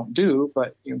professionals don't do.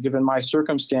 But given my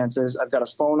circumstances, I've got a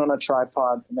phone on a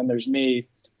tripod, and then there's me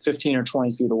 15 or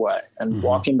 20 feet away. And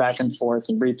walking back and forth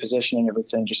and repositioning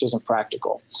everything just isn't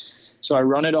practical. So I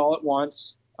run it all at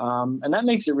once. And that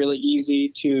makes it really easy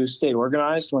to stay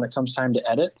organized when it comes time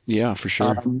to edit. Yeah, for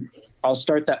sure. I'll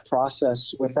start that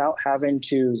process without having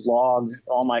to log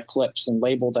all my clips and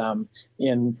label them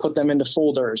and put them into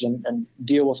folders and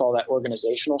deal with all that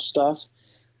organizational stuff.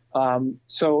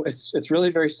 So it's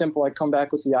really very simple. I come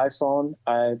back with the iPhone.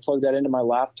 I plug that into my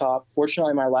laptop.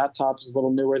 Fortunately, my laptop is a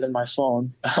little newer than my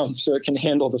phone, so it can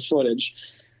handle the footage.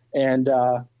 And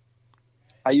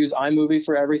I use iMovie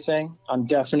for everything. I'm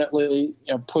definitely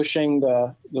pushing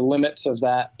the limits of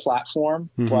that platform,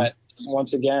 but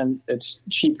once again, it's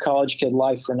cheap college kid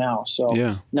life for now. So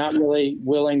not really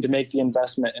willing to make the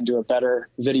investment into a better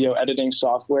video editing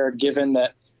software, given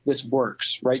that this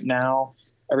works. Right now,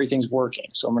 everything's working.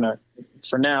 So I'm going to,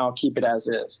 for now, keep it as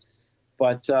is.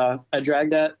 But I drag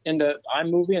that into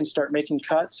iMovie and start making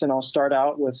cuts. And I'll start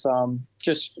out with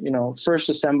just, first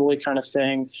assembly kind of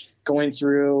thing, going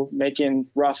through, making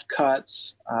rough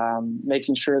cuts,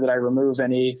 making sure that I remove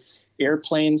any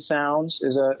airplane sounds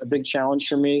is a big challenge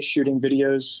for me, shooting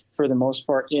videos for the most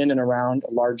part in and around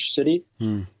a large city.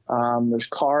 There's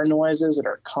car noises that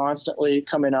are constantly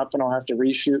coming up, and I'll have to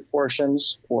reshoot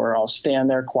portions, or I'll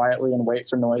stand there quietly and wait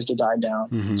for noise to die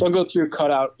down. So I'll go through, cut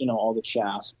out, all the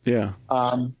chaff. Yeah.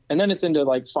 And then it's into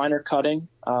like finer cutting.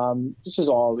 This is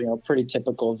all, pretty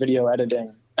typical video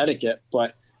editing etiquette,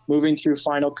 but moving through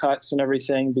final cuts and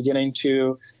everything, beginning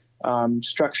to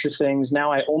structure things.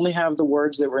 Now I only have the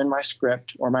words that were in my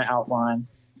script or my outline,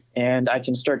 and I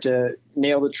can start to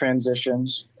nail the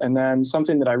transitions. And then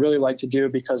something that I really like to do,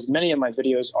 because many of my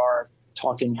videos are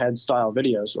talking head style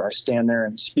videos where I stand there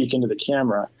and speak into the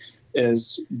camera,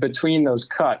 is between those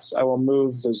cuts, I will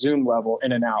move the zoom level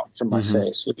in and out from my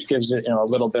face, which gives it, a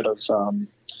little bit of,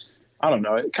 I don't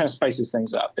know, it kind of spices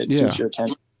things up. It keeps your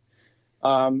attention.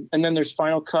 And then there's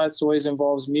final cuts, always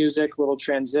involves music, little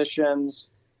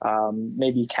transitions,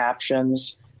 maybe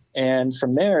captions. And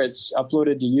from there, it's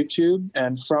uploaded to YouTube.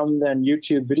 And from then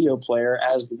YouTube video player,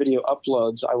 as the video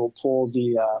uploads, I will pull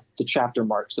the chapter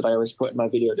marks that I always put in my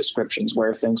video descriptions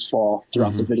where things fall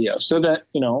throughout the video. So that,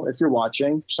 if you're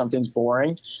watching, something's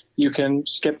boring, you can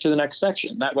skip to the next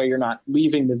section. That way you're not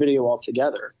leaving the video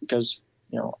altogether, because,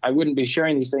 I wouldn't be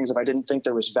sharing these things if I didn't think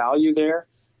there was value there.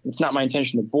 It's not my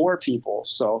intention to bore people.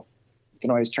 So you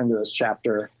can always turn to those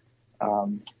chapter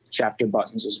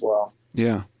buttons as well.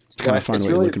 Yeah. Kind of find what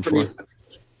you're looking for.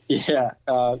 Yeah.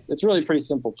 It's really a pretty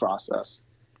simple process.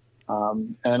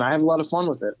 And I have a lot of fun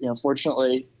with it.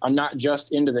 Fortunately, I'm not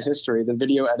just into the history. The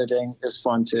video editing is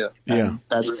fun too. And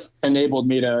that's enabled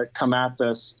me to come at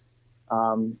this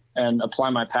and apply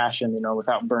my passion,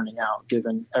 without burning out,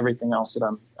 given everything else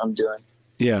that I'm doing.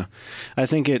 Yeah. I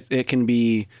think it can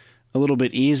be a little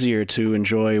bit easier to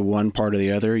enjoy one part or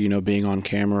the other, being on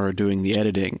camera or doing the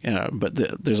editing. But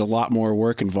there's a lot more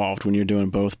work involved when you're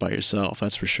doing both by yourself.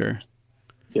 That's for sure.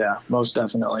 Yeah, most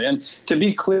definitely. And to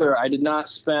be clear, I did not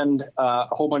spend a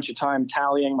whole bunch of time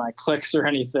tallying my clicks or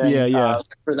anything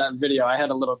for that video. I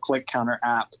had a little click counter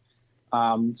app.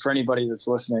 For anybody that's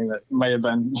listening that might have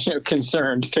been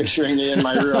concerned, picturing me in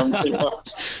my room,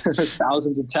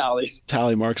 thousands of tallies.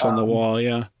 Tally marks on the wall,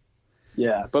 yeah.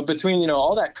 Yeah, but between,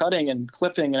 all that cutting and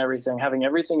clipping and everything, having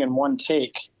everything in one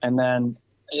take, and then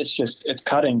it's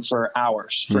cutting for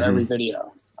hours for every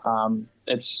video.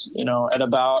 It's, at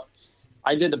about,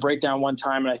 I did the breakdown one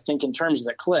time, and I think in terms of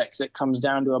the clicks, it comes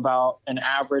down to about an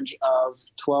average of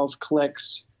 12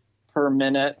 clicks per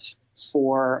minute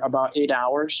for about 8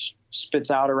 hours,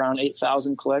 spits out around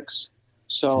 8,000 clicks.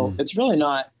 So it's really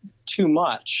not too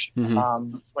much.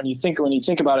 When you think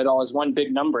about it all as one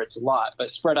big number, it's a lot, but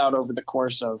spread out over the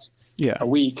course of a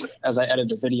week as I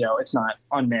edit a video, it's not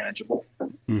unmanageable.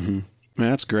 Man,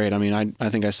 that's great. I mean, I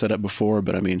think I said it before,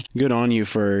 but I mean, good on you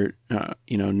for,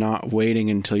 not waiting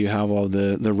until you have all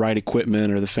the right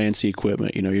equipment or the fancy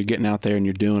equipment. You're getting out there and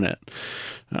you're doing it.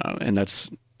 And that's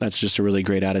just a really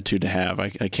great attitude to have.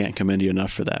 I can't commend you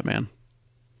enough for that, man.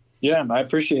 Yeah, I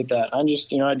appreciate that. I'm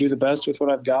just, I do the best with what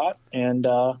I've got. And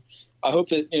I hope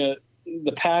that,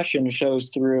 the passion shows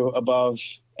through above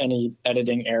any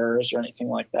editing errors or anything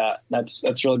like that.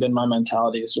 That's really been my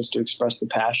mentality, is just to express the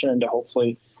passion and to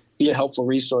hopefully be a helpful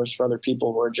resource for other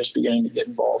people who are just beginning to get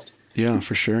involved. Yeah,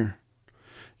 for sure.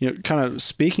 Kind of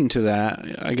speaking to that,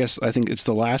 I think it's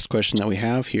the last question that we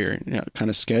have here, kind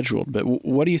of scheduled. But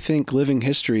what do you think living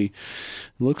history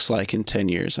looks like in 10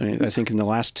 years? I mean, I think in the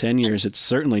last 10 years, it's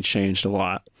certainly changed a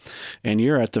lot. And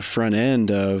you're at the front end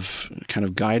of kind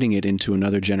of guiding it into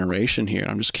another generation here.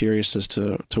 I'm just curious as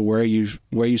to where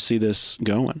you see this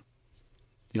going.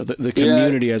 The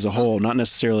community as a whole, not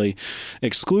necessarily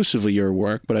exclusively your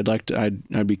work, but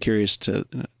I'd be curious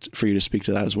for you to speak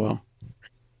to that as well.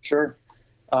 Sure.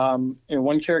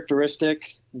 One characteristic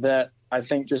that I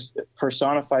think just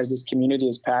personifies this community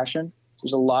is passion.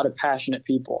 There's a lot of passionate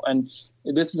people, and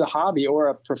this is a hobby or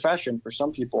a profession for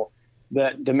some people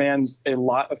that demands a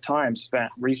lot of time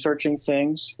spent researching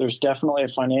things. There's definitely a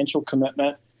financial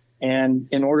commitment. And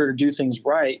in order to do things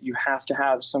right, you have to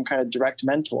have some kind of direct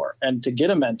mentor. And to get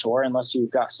a mentor, unless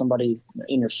you've got somebody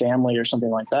in your family or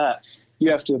something like that, you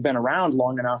have to have been around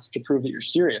long enough to prove that you're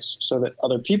serious so that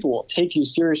other people will take you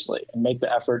seriously and make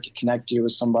the effort to connect you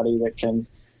with somebody that can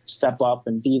step up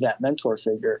and be that mentor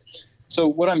figure. So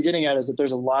what I'm getting at is that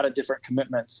there's a lot of different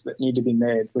commitments that need to be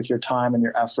made with your time and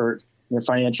your effort, and your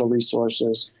financial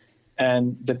resources.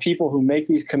 And the people who make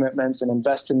these commitments and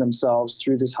invest in themselves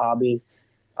through this hobby,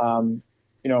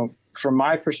 from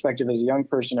my perspective as a young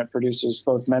person, it produces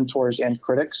both mentors and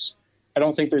critics. I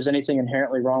don't think there's anything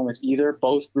inherently wrong with either.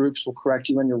 Both groups will correct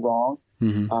you when you're wrong.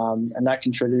 And that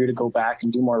can trigger you to go back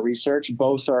and do more research.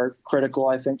 Both are critical,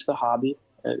 I think, to the hobby.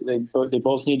 They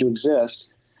both need to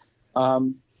exist.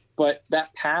 But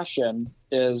that passion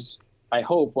is, I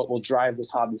hope, what will drive this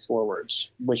hobby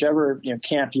forwards. Whichever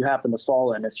camp you happen to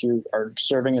fall in, if you are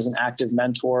serving as an active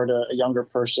mentor to a younger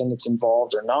person that's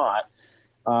involved or not,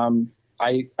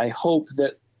 I hope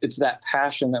that it's that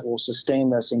passion that will sustain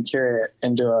this and carry it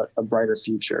into a brighter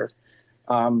future.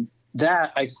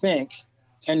 That, I think,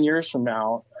 10 years from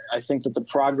now, I think that the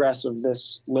progress of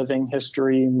this living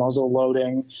history, muzzle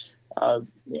loading,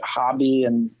 hobby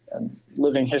and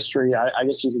living history, I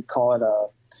guess you could call it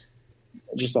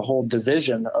just a whole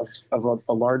division of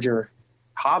a larger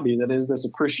hobby that is this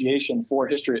appreciation for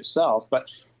history itself. But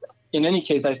in any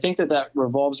case, I think that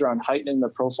revolves around heightening the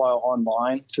profile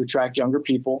online to attract younger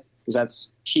people, because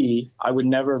that's key. I would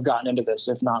never have gotten into this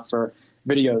if not for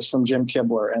videos from Jim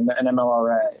Kibler and the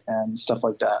NMLRA and stuff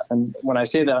like that. And when I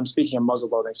say that, I'm speaking of muzzle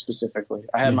loading specifically.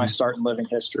 I had my start in living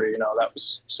history. That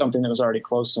was something that was already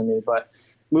close to me. But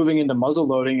moving into muzzle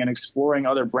loading and exploring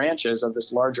other branches of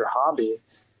this larger hobby,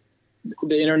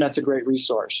 the internet's a great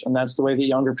resource. And that's the way that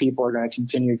younger people are going to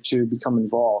continue to become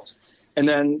involved. And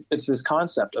then it's this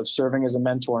concept of serving as a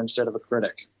mentor instead of a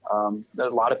critic. A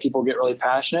lot of people get really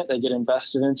passionate. They get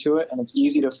invested into it, and it's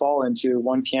easy to fall into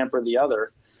one camp or the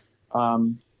other.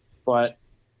 But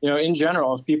in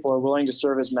general, if people are willing to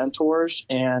serve as mentors,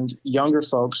 and younger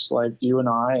folks like you and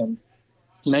I and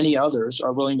many others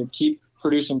are willing to keep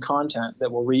producing content that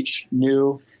will reach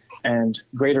new and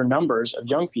greater numbers of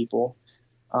young people,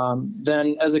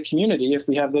 then as a community, if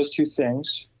we have those two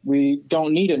things, we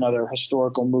don't need another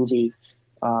historical movie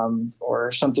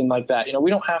or something like that.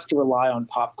 We don't have to rely on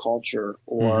pop culture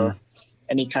or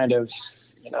any kind of,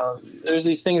 there's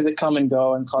these things that come and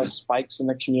go and cause spikes in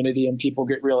the community, and people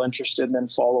get real interested and then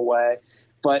fall away.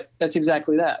 But that's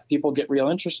exactly that. People get real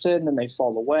interested and then they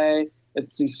fall away.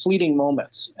 It's these fleeting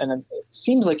moments. And it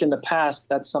seems like in the past,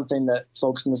 that's something that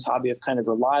folks in this hobby have kind of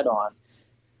relied on.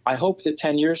 I hope that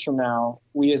 10 years from now,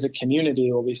 we as a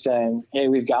community will be saying, hey,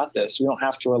 we've got this. We don't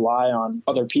have to rely on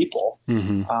other people.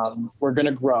 We're going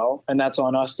to grow, and that's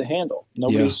on us to handle.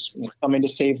 Nobody's coming to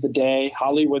save the day.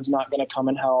 Hollywood's not going to come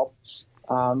and help.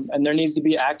 And there needs to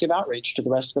be active outreach to the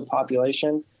rest of the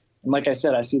population. And like I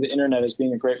said, I see the internet as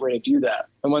being a great way to do that.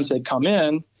 And once they come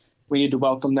in, we need to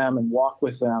welcome them and walk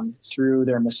with them through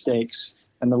their mistakes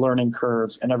and the learning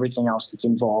curve and everything else that's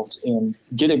involved in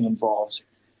getting involved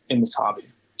in this hobby.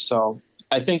 So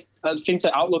I think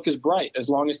the outlook is bright as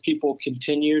long as people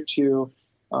continue to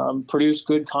produce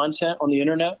good content on the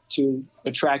internet to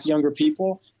attract younger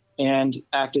people and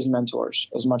act as mentors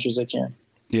as much as they can.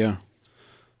 Yeah.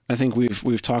 I think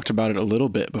we've talked about it a little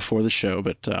bit before the show,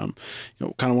 but kind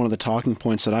of one of the talking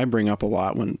points that I bring up a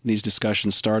lot when these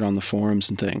discussions start on the forums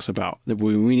and things about that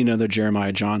we need another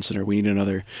Jeremiah Johnson or we need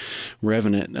another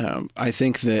Revenant. I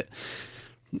think that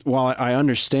while I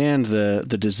understand the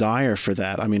desire for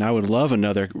that, I mean, I would love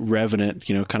another Revenant,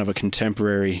 kind of a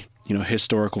contemporary,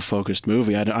 historical focused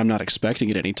movie. I'm not expecting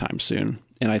it anytime soon.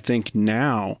 And I think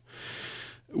now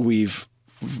we've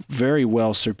very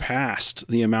well surpassed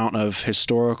the amount of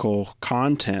historical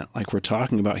content like we're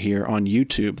talking about here on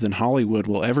YouTube than Hollywood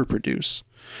will ever produce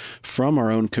from our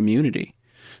own community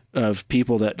of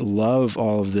people that love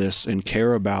all of this and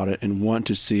care about it and want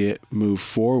to see it move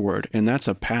forward. And that's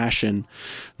a passion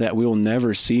that we will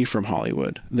never see from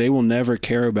Hollywood. They will never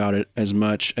care about it as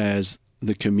much as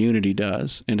the community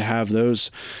does. And to have those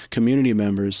community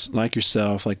members like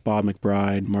yourself, like Bob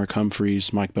McBride, Mark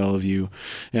Humphreys, Mike Bellevue,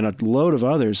 and a load of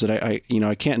others that I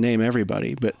can't name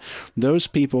everybody, but those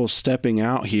people stepping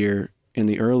out here in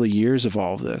the early years of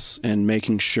all of this and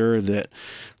making sure that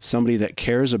somebody that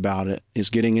cares about it is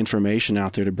getting information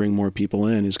out there to bring more people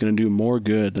in is going to do more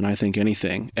good than I think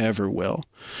anything ever will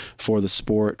for the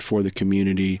sport, for the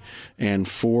community, and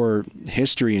for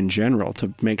history in general,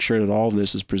 to make sure that all of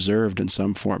this is preserved in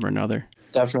some form or another.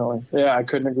 Definitely. Yeah, I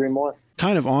couldn't agree more.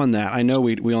 Kind of on that, I know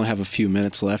we only have a few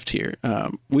minutes left here.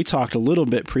 We talked a little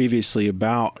bit previously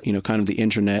about, kind of the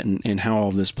internet and how all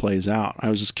of this plays out. I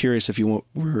was just curious if you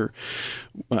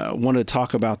wanted to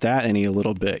talk about that a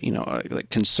little bit,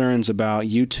 like concerns about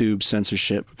YouTube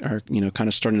censorship are, kind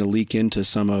of starting to leak into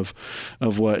some of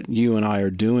what you and I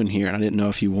are doing here. And I didn't know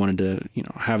if you wanted to,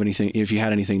 have anything, if you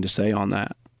had anything to say on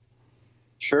that.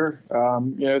 Sure.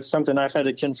 It's something I've had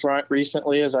to confront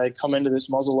recently as I come into this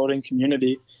muzzleloading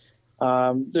community.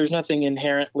 There's nothing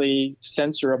inherently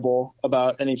censorable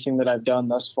about anything that I've done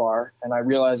thus far. And I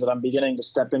realize that I'm beginning to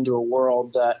step into a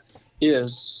world that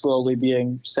is slowly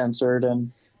being censored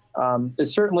and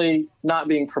is certainly not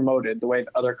being promoted the way that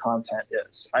other content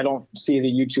is. I don't see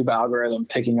the YouTube algorithm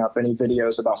picking up any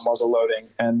videos about muzzleloading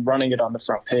and running it on the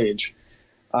front page.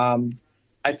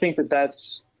 I think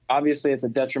that's obviously it's a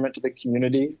detriment to the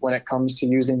community when it comes to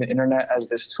using the internet as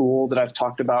this tool that I've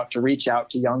talked about to reach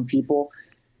out to young people.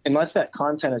 Unless that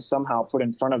content is somehow put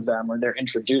in front of them or they're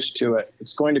introduced to it,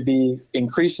 it's going to be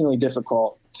increasingly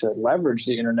difficult to leverage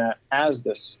the internet as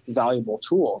this valuable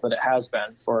tool that it has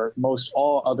been for most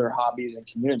all other hobbies and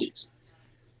communities.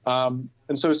 And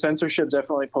so censorship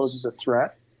definitely poses a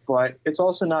threat, but it's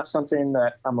also not something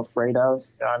that I'm afraid of.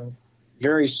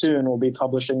 Very soon we'll be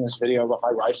publishing this video about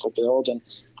my rifle build, and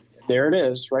there it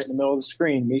is right in the middle of the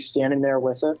screen, me standing there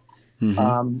with it.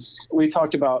 Mm-hmm. We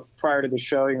talked about prior to the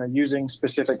show, using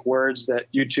specific words that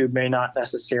YouTube may not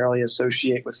necessarily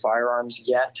associate with firearms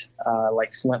yet,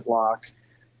 like flintlock,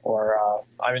 or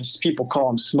just people call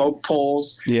them smoke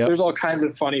poles. Yep. There's all kinds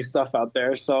of funny stuff out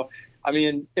there. So,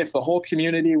 if the whole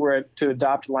community were to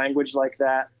adopt language like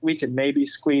that, we could maybe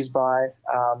squeeze by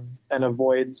and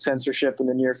avoid censorship in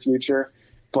the near future.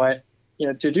 But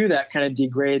to do that kind of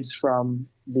degrades from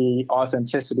the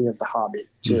authenticity of the hobby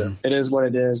too. Mm-hmm. It is what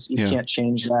it is. You can't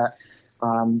change that.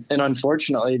 And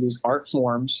unfortunately, these art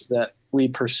forms that we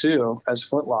pursue as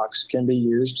flintlocks can be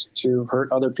used to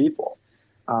hurt other people.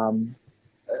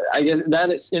 I guess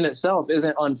that in itself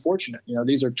isn't unfortunate.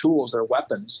 These are tools, they're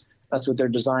weapons. That's what they're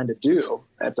designed to do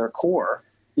at their core.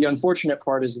 The unfortunate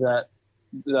part is that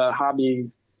the hobby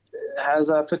has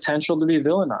a potential to be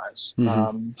villainized.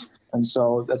 Mm-hmm. And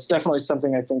so that's definitely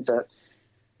something I think that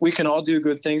we can all do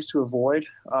good things to avoid.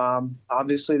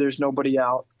 Obviously, there's nobody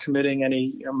out committing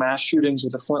any mass shootings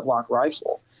with a flintlock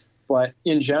rifle. But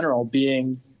in general,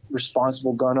 being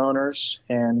responsible gun owners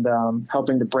and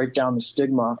helping to break down the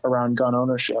stigma around gun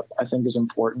ownership, I think is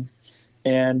important.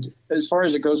 And as far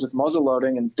as it goes with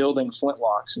muzzleloading and building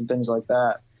flintlocks and things like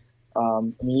that,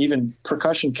 even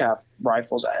percussion cap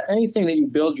rifles, anything that you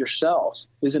build yourself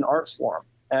is an art form.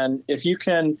 And if you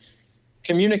can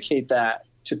communicate that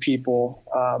to people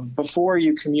before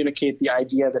you communicate the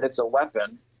idea that it's a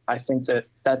weapon, I think that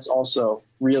that's also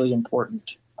really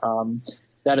important.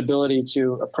 That ability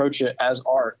to approach it as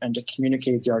art and to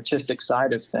communicate the artistic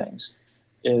side of things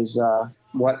is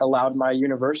what allowed my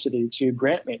university to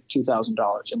grant me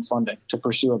 $2,000 in funding to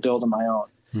pursue a build of my own.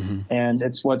 Mm-hmm. And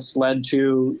it's what's led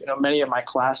to many of my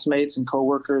classmates and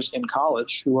coworkers in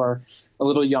college who are a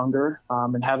little younger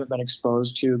and haven't been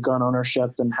exposed to gun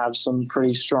ownership and have some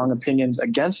pretty strong opinions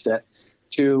against it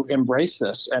to embrace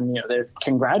this. And they're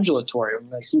congratulatory when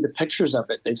they see the pictures of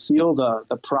it. They feel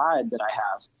the pride that I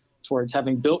have towards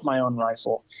having built my own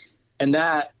rifle. And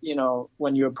that,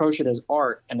 when you approach it as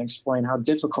art and explain how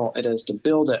difficult it is to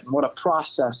build it and what a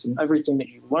process and everything that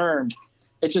you learned,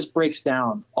 it just breaks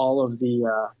down all of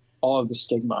the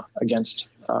stigma against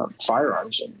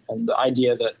firearms and the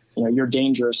idea that, you're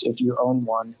dangerous if you own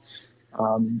one,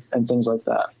 and things like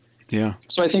that. Yeah.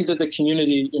 So I think that the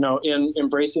community, in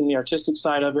embracing the artistic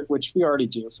side of it, which we already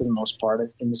do for the most part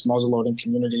in this muzzleloading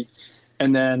community,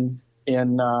 and then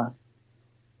in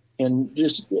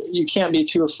just, you can't be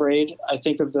too afraid, I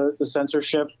think, of the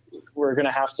censorship. We're going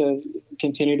to have to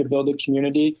continue to build a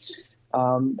community.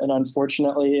 And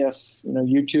unfortunately, if,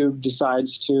 YouTube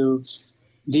decides to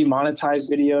demonetize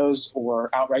videos or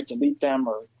outright delete them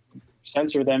or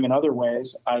censor them in other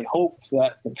ways, I hope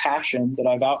that the passion that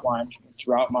I've outlined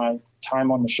throughout my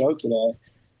time on the show today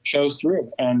shows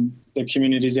through, and the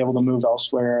community is able to move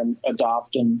elsewhere and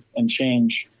adopt and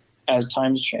change as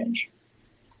times change.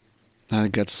 I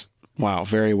think that's, wow,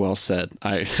 very well said.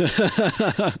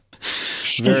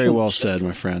 Very well said,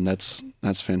 my friend. That's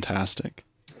fantastic.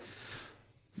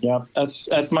 Yeah,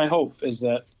 that's my hope, is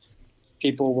that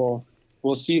people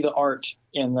will see the art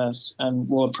in this and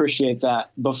will appreciate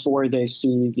that before they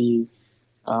see the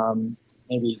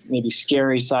maybe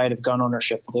scary side of gun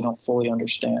ownership that they don't fully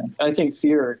understand. I think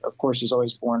fear, of course, is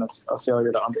always born of a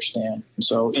failure to understand. And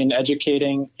so in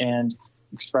educating and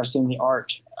expressing the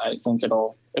art, I think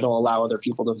it'll allow other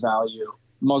people to value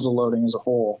muzzle loading as a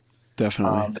whole.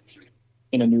 Definitely.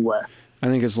 In a new way. I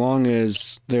think as long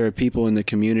as there are people in the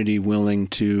community willing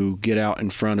to get out in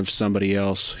front of somebody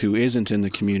else who isn't in the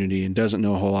community and doesn't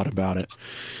know a whole lot about it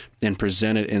and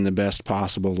present it in the best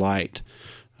possible light,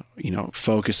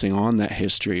 focusing on that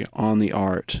history, on the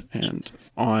art, and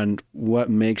on what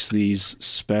makes these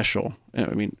special. I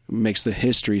mean, makes the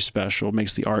history special,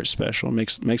 makes the art special,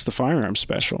 makes the firearm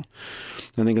special.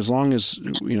 I think as long as,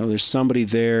 there's somebody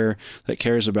there that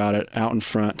cares about it out in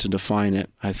front to define it,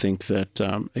 I think that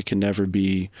it can never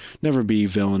be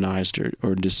villainized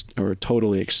or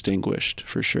totally extinguished,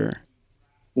 for sure.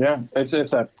 Yeah, it's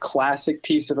a classic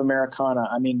piece of Americana.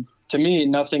 I mean, to me,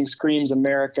 nothing screams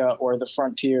America or the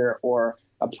frontier or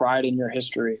a pride in your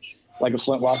history like a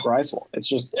flintlock rifle.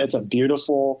 It's a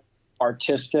beautiful,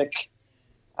 artistic,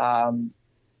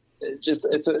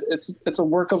 it's a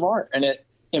work of art, and it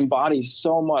embodies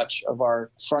so much of our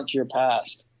frontier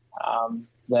past,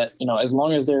 that, as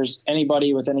long as there's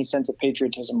anybody with any sense of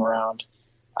patriotism around,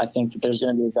 I think that there's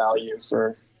going to be value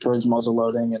towards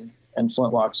muzzleloading and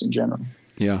flintlocks in general.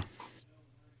 Yeah.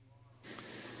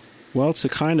 Well, to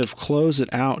kind of close it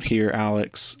out here,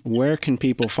 Alex, where can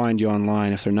people find you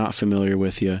online if they're not familiar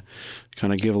with you?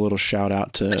 Kind of give a little shout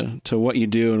out to what you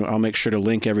do, and I'll make sure to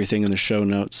link everything in the show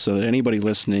notes so that anybody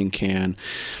listening can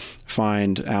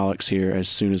find Alex here as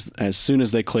soon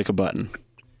as they click a button.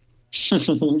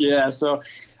 Yeah, so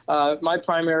my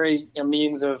primary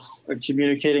means of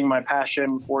communicating my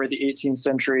passion for the 18th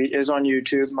century is on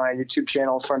YouTube. My YouTube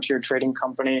channel, Frontier Trading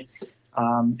Company,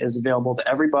 is available to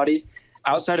everybody.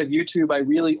 Outside of YouTube, I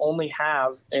really only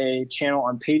have a channel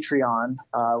on Patreon,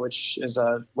 which is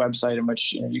a website in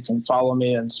which you can follow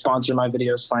me and sponsor my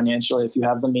videos financially if you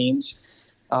have the means.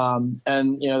 And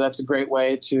that's a great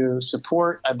way to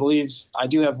support. I believe I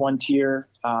do have one tier.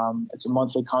 It's a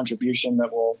monthly contribution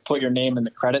that will put your name in the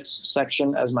credits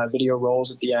section as my video rolls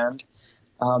at the end.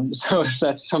 So if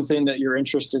that's something that you're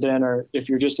interested in, or if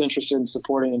you're just interested in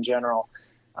supporting in general,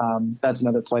 that's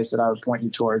another place that I would point you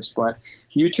towards. But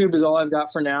YouTube is all I've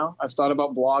got for now. I've thought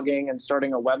about blogging and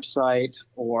starting a website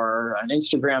or an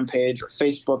Instagram page or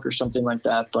Facebook or something like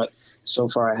that, but so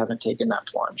far I haven't taken that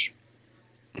plunge.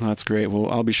 That's great.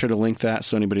 Well, I'll be sure to link that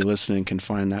so anybody listening can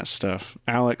find that stuff.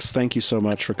 Alex, thank you so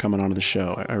much for coming onto the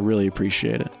show. I really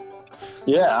appreciate it.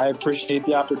 Yeah, I appreciate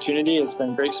the opportunity. It's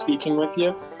been great speaking with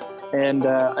you, and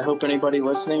I hope anybody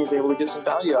listening is able to get some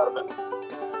value out of it.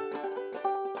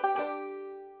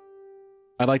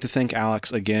 I'd like to thank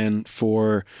Alex again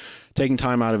for taking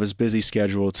time out of his busy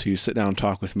schedule to sit down and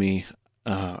talk with me.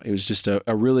 It was just a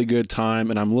really good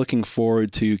time, and I'm looking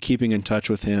forward to keeping in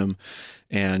touch with him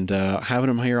and having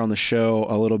him here on the show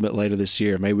a little bit later this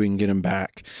year. Maybe we can get him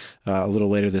back a little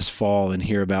later this fall and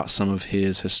hear about some of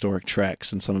his historic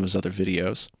treks and some of his other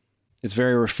videos. It's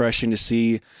very refreshing to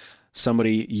see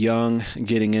somebody young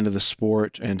getting into the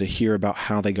sport and to hear about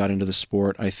how they got into the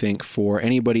sport. I think for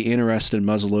anybody interested in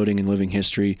muzzleloading and living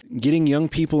history, getting young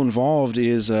people involved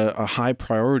is a high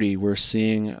priority. We're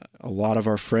seeing a lot of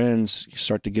our friends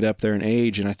start to get up there in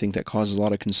age, and I think that causes a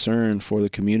lot of concern for the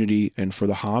community and for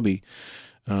the hobby.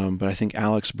 But I think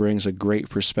Alex brings a great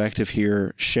perspective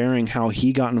here, sharing how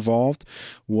he got involved,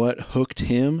 what hooked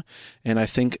him, and I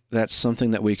think that's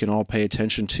something that we can all pay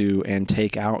attention to and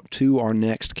take out to our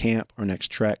next camp, our next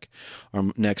trek,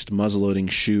 our next muzzleloading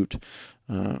shoot.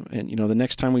 And, the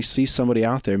next time we see somebody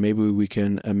out there, maybe we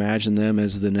can imagine them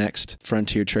as the next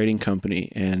Frontier Trading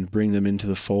Company and bring them into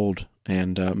the fold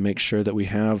and make sure that we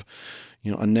have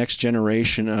a next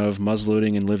generation of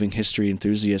muzzleloading and living history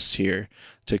enthusiasts here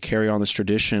to carry on this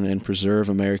tradition and preserve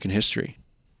American history.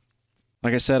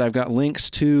 Like I said, I've got links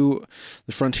to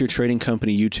the Frontier Trading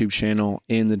Company YouTube channel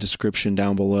in the description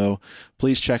down below.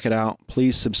 Please check it out.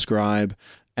 Please subscribe.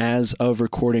 As of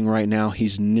recording right now,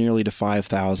 he's nearly to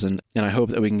 5,000, and I hope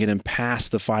that we can get him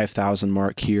past the 5,000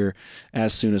 mark here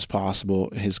as soon as possible.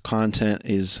 His content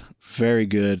is very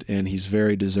good, and he's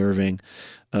very deserving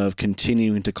of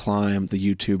continuing to climb the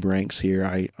YouTube ranks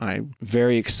here. I'm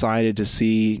very excited to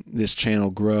see this channel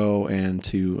grow and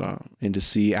to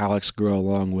see Alex grow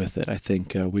along with it. I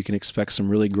think we can expect some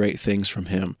really great things from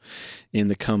him in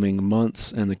the coming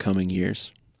months and the coming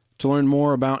years. To learn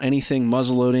more about anything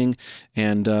muzzleloading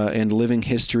and living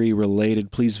history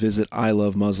related, please visit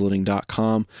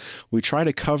ilovemuzzleloading.com. We try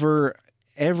to cover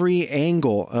every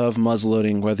angle of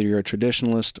muzzleloading, whether you're a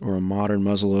traditionalist or a modern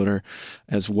muzzleloader,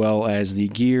 as well as the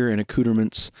gear and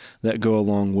accoutrements that go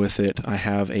along with it. I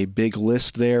have a big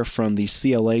list there from the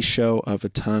CLA show of a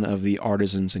ton of the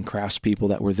artisans and craftspeople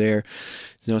that were there.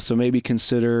 So maybe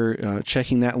consider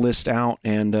checking that list out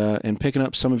and picking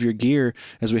up some of your gear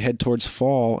as we head towards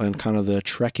fall and kind of the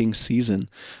trekking season.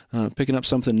 Picking up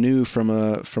something new from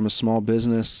a small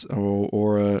business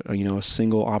or a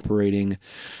single operating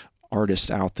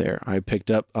artist out there. I picked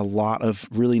up a lot of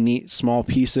really neat small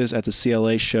pieces at the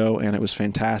CLA show, and it was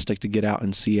fantastic to get out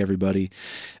and see everybody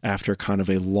after kind of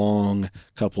a long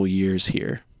couple years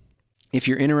here. If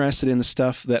you're interested in the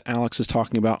stuff that Alex is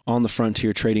talking about on the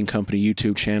Frontier Trading Company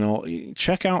YouTube channel,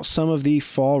 check out some of the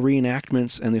fall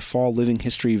reenactments and the fall living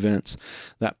history events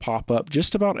that pop up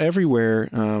just about everywhere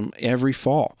every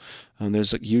fall.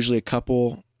 There's usually a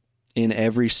couple in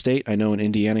every state. I know in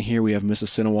Indiana here we have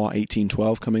Mississinewa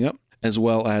 1812 coming up, as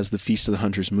well as the Feast of the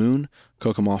Hunter's Moon,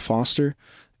 Kokomo Foster,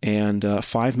 and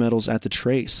 5 Medals at the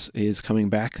Trace is coming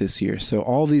back this year. So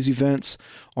all these events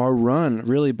are run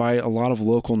really by a lot of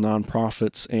local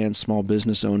nonprofits and small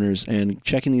business owners, and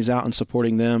checking these out and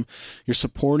supporting them, you're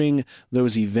supporting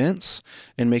those events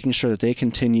and making sure that they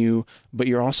continue, but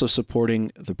you're also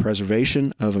supporting the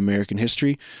preservation of American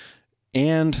history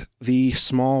and the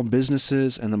small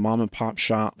businesses and the mom and pop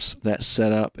shops that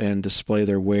set up and display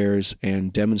their wares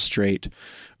and demonstrate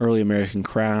early American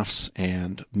crafts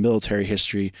and military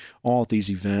history all at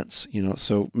these events.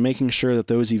 So making sure that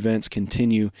those events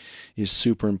continue is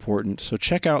super important. So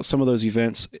check out some of those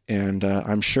events, and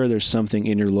I'm sure there's something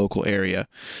in your local area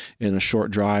in a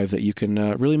short drive that you can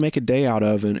really make a day out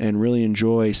of and really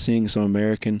enjoy seeing some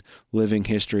American living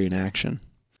history in action.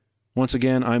 Once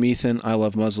again, I'm Ethan. I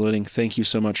love muzzleloading. Thank you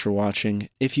so much for watching.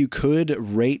 If you could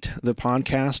rate the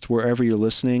podcast wherever you're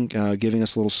listening, giving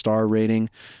us a little star rating,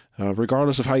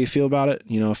 regardless of how you feel about it.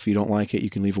 If you don't like it, you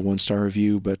can leave a 1-star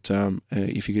review. But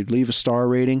if you could leave a star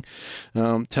rating,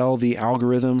 tell the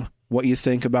algorithm what you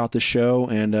think about the show,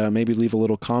 and maybe leave a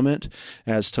little comment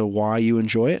as to why you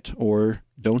enjoy it or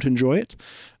don't enjoy it.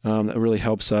 That really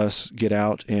helps us get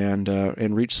out and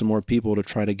reach some more people to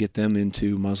try to get them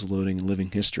into muzzleloading and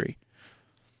living history.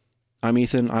 I'm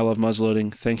Ethan. I love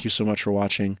muzzleloading. Thank you so much for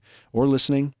watching or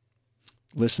listening.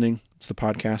 It's the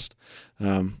podcast.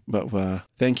 But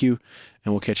thank you,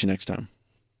 and we'll catch you next time.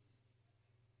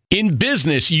 In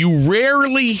business, you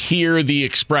rarely hear the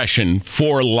expression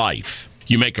 "for life."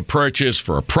 You make a purchase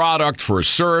for a product, for a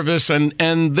service, and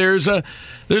there's a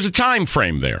time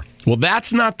frame there. Well,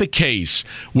 that's not the case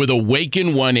with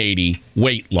Awaken 180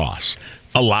 weight loss.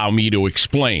 Allow me to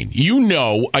explain.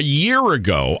 A year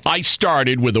ago, I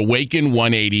started with Awaken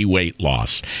 180 weight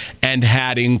loss and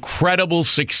had incredible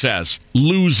success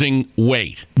losing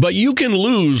weight. But you can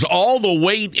lose all the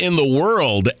weight in the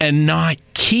world and not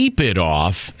keep it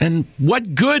off. And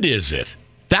what good is it?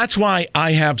 That's why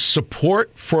I have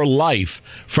support for life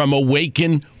from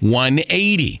Awaken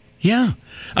 180. Yeah.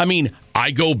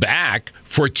 I go back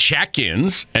for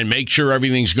check-ins and make sure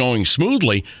everything's going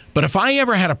smoothly. But if I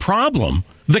ever had a problem,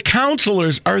 the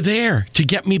counselors are there to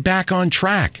get me back on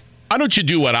track. Why don't you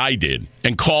do what I did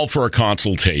and call for a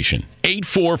consultation?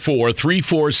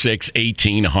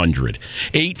 844-346-1800.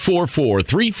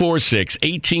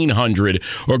 844-346-1800,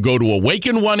 or go to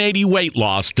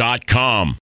awaken180weightloss.com.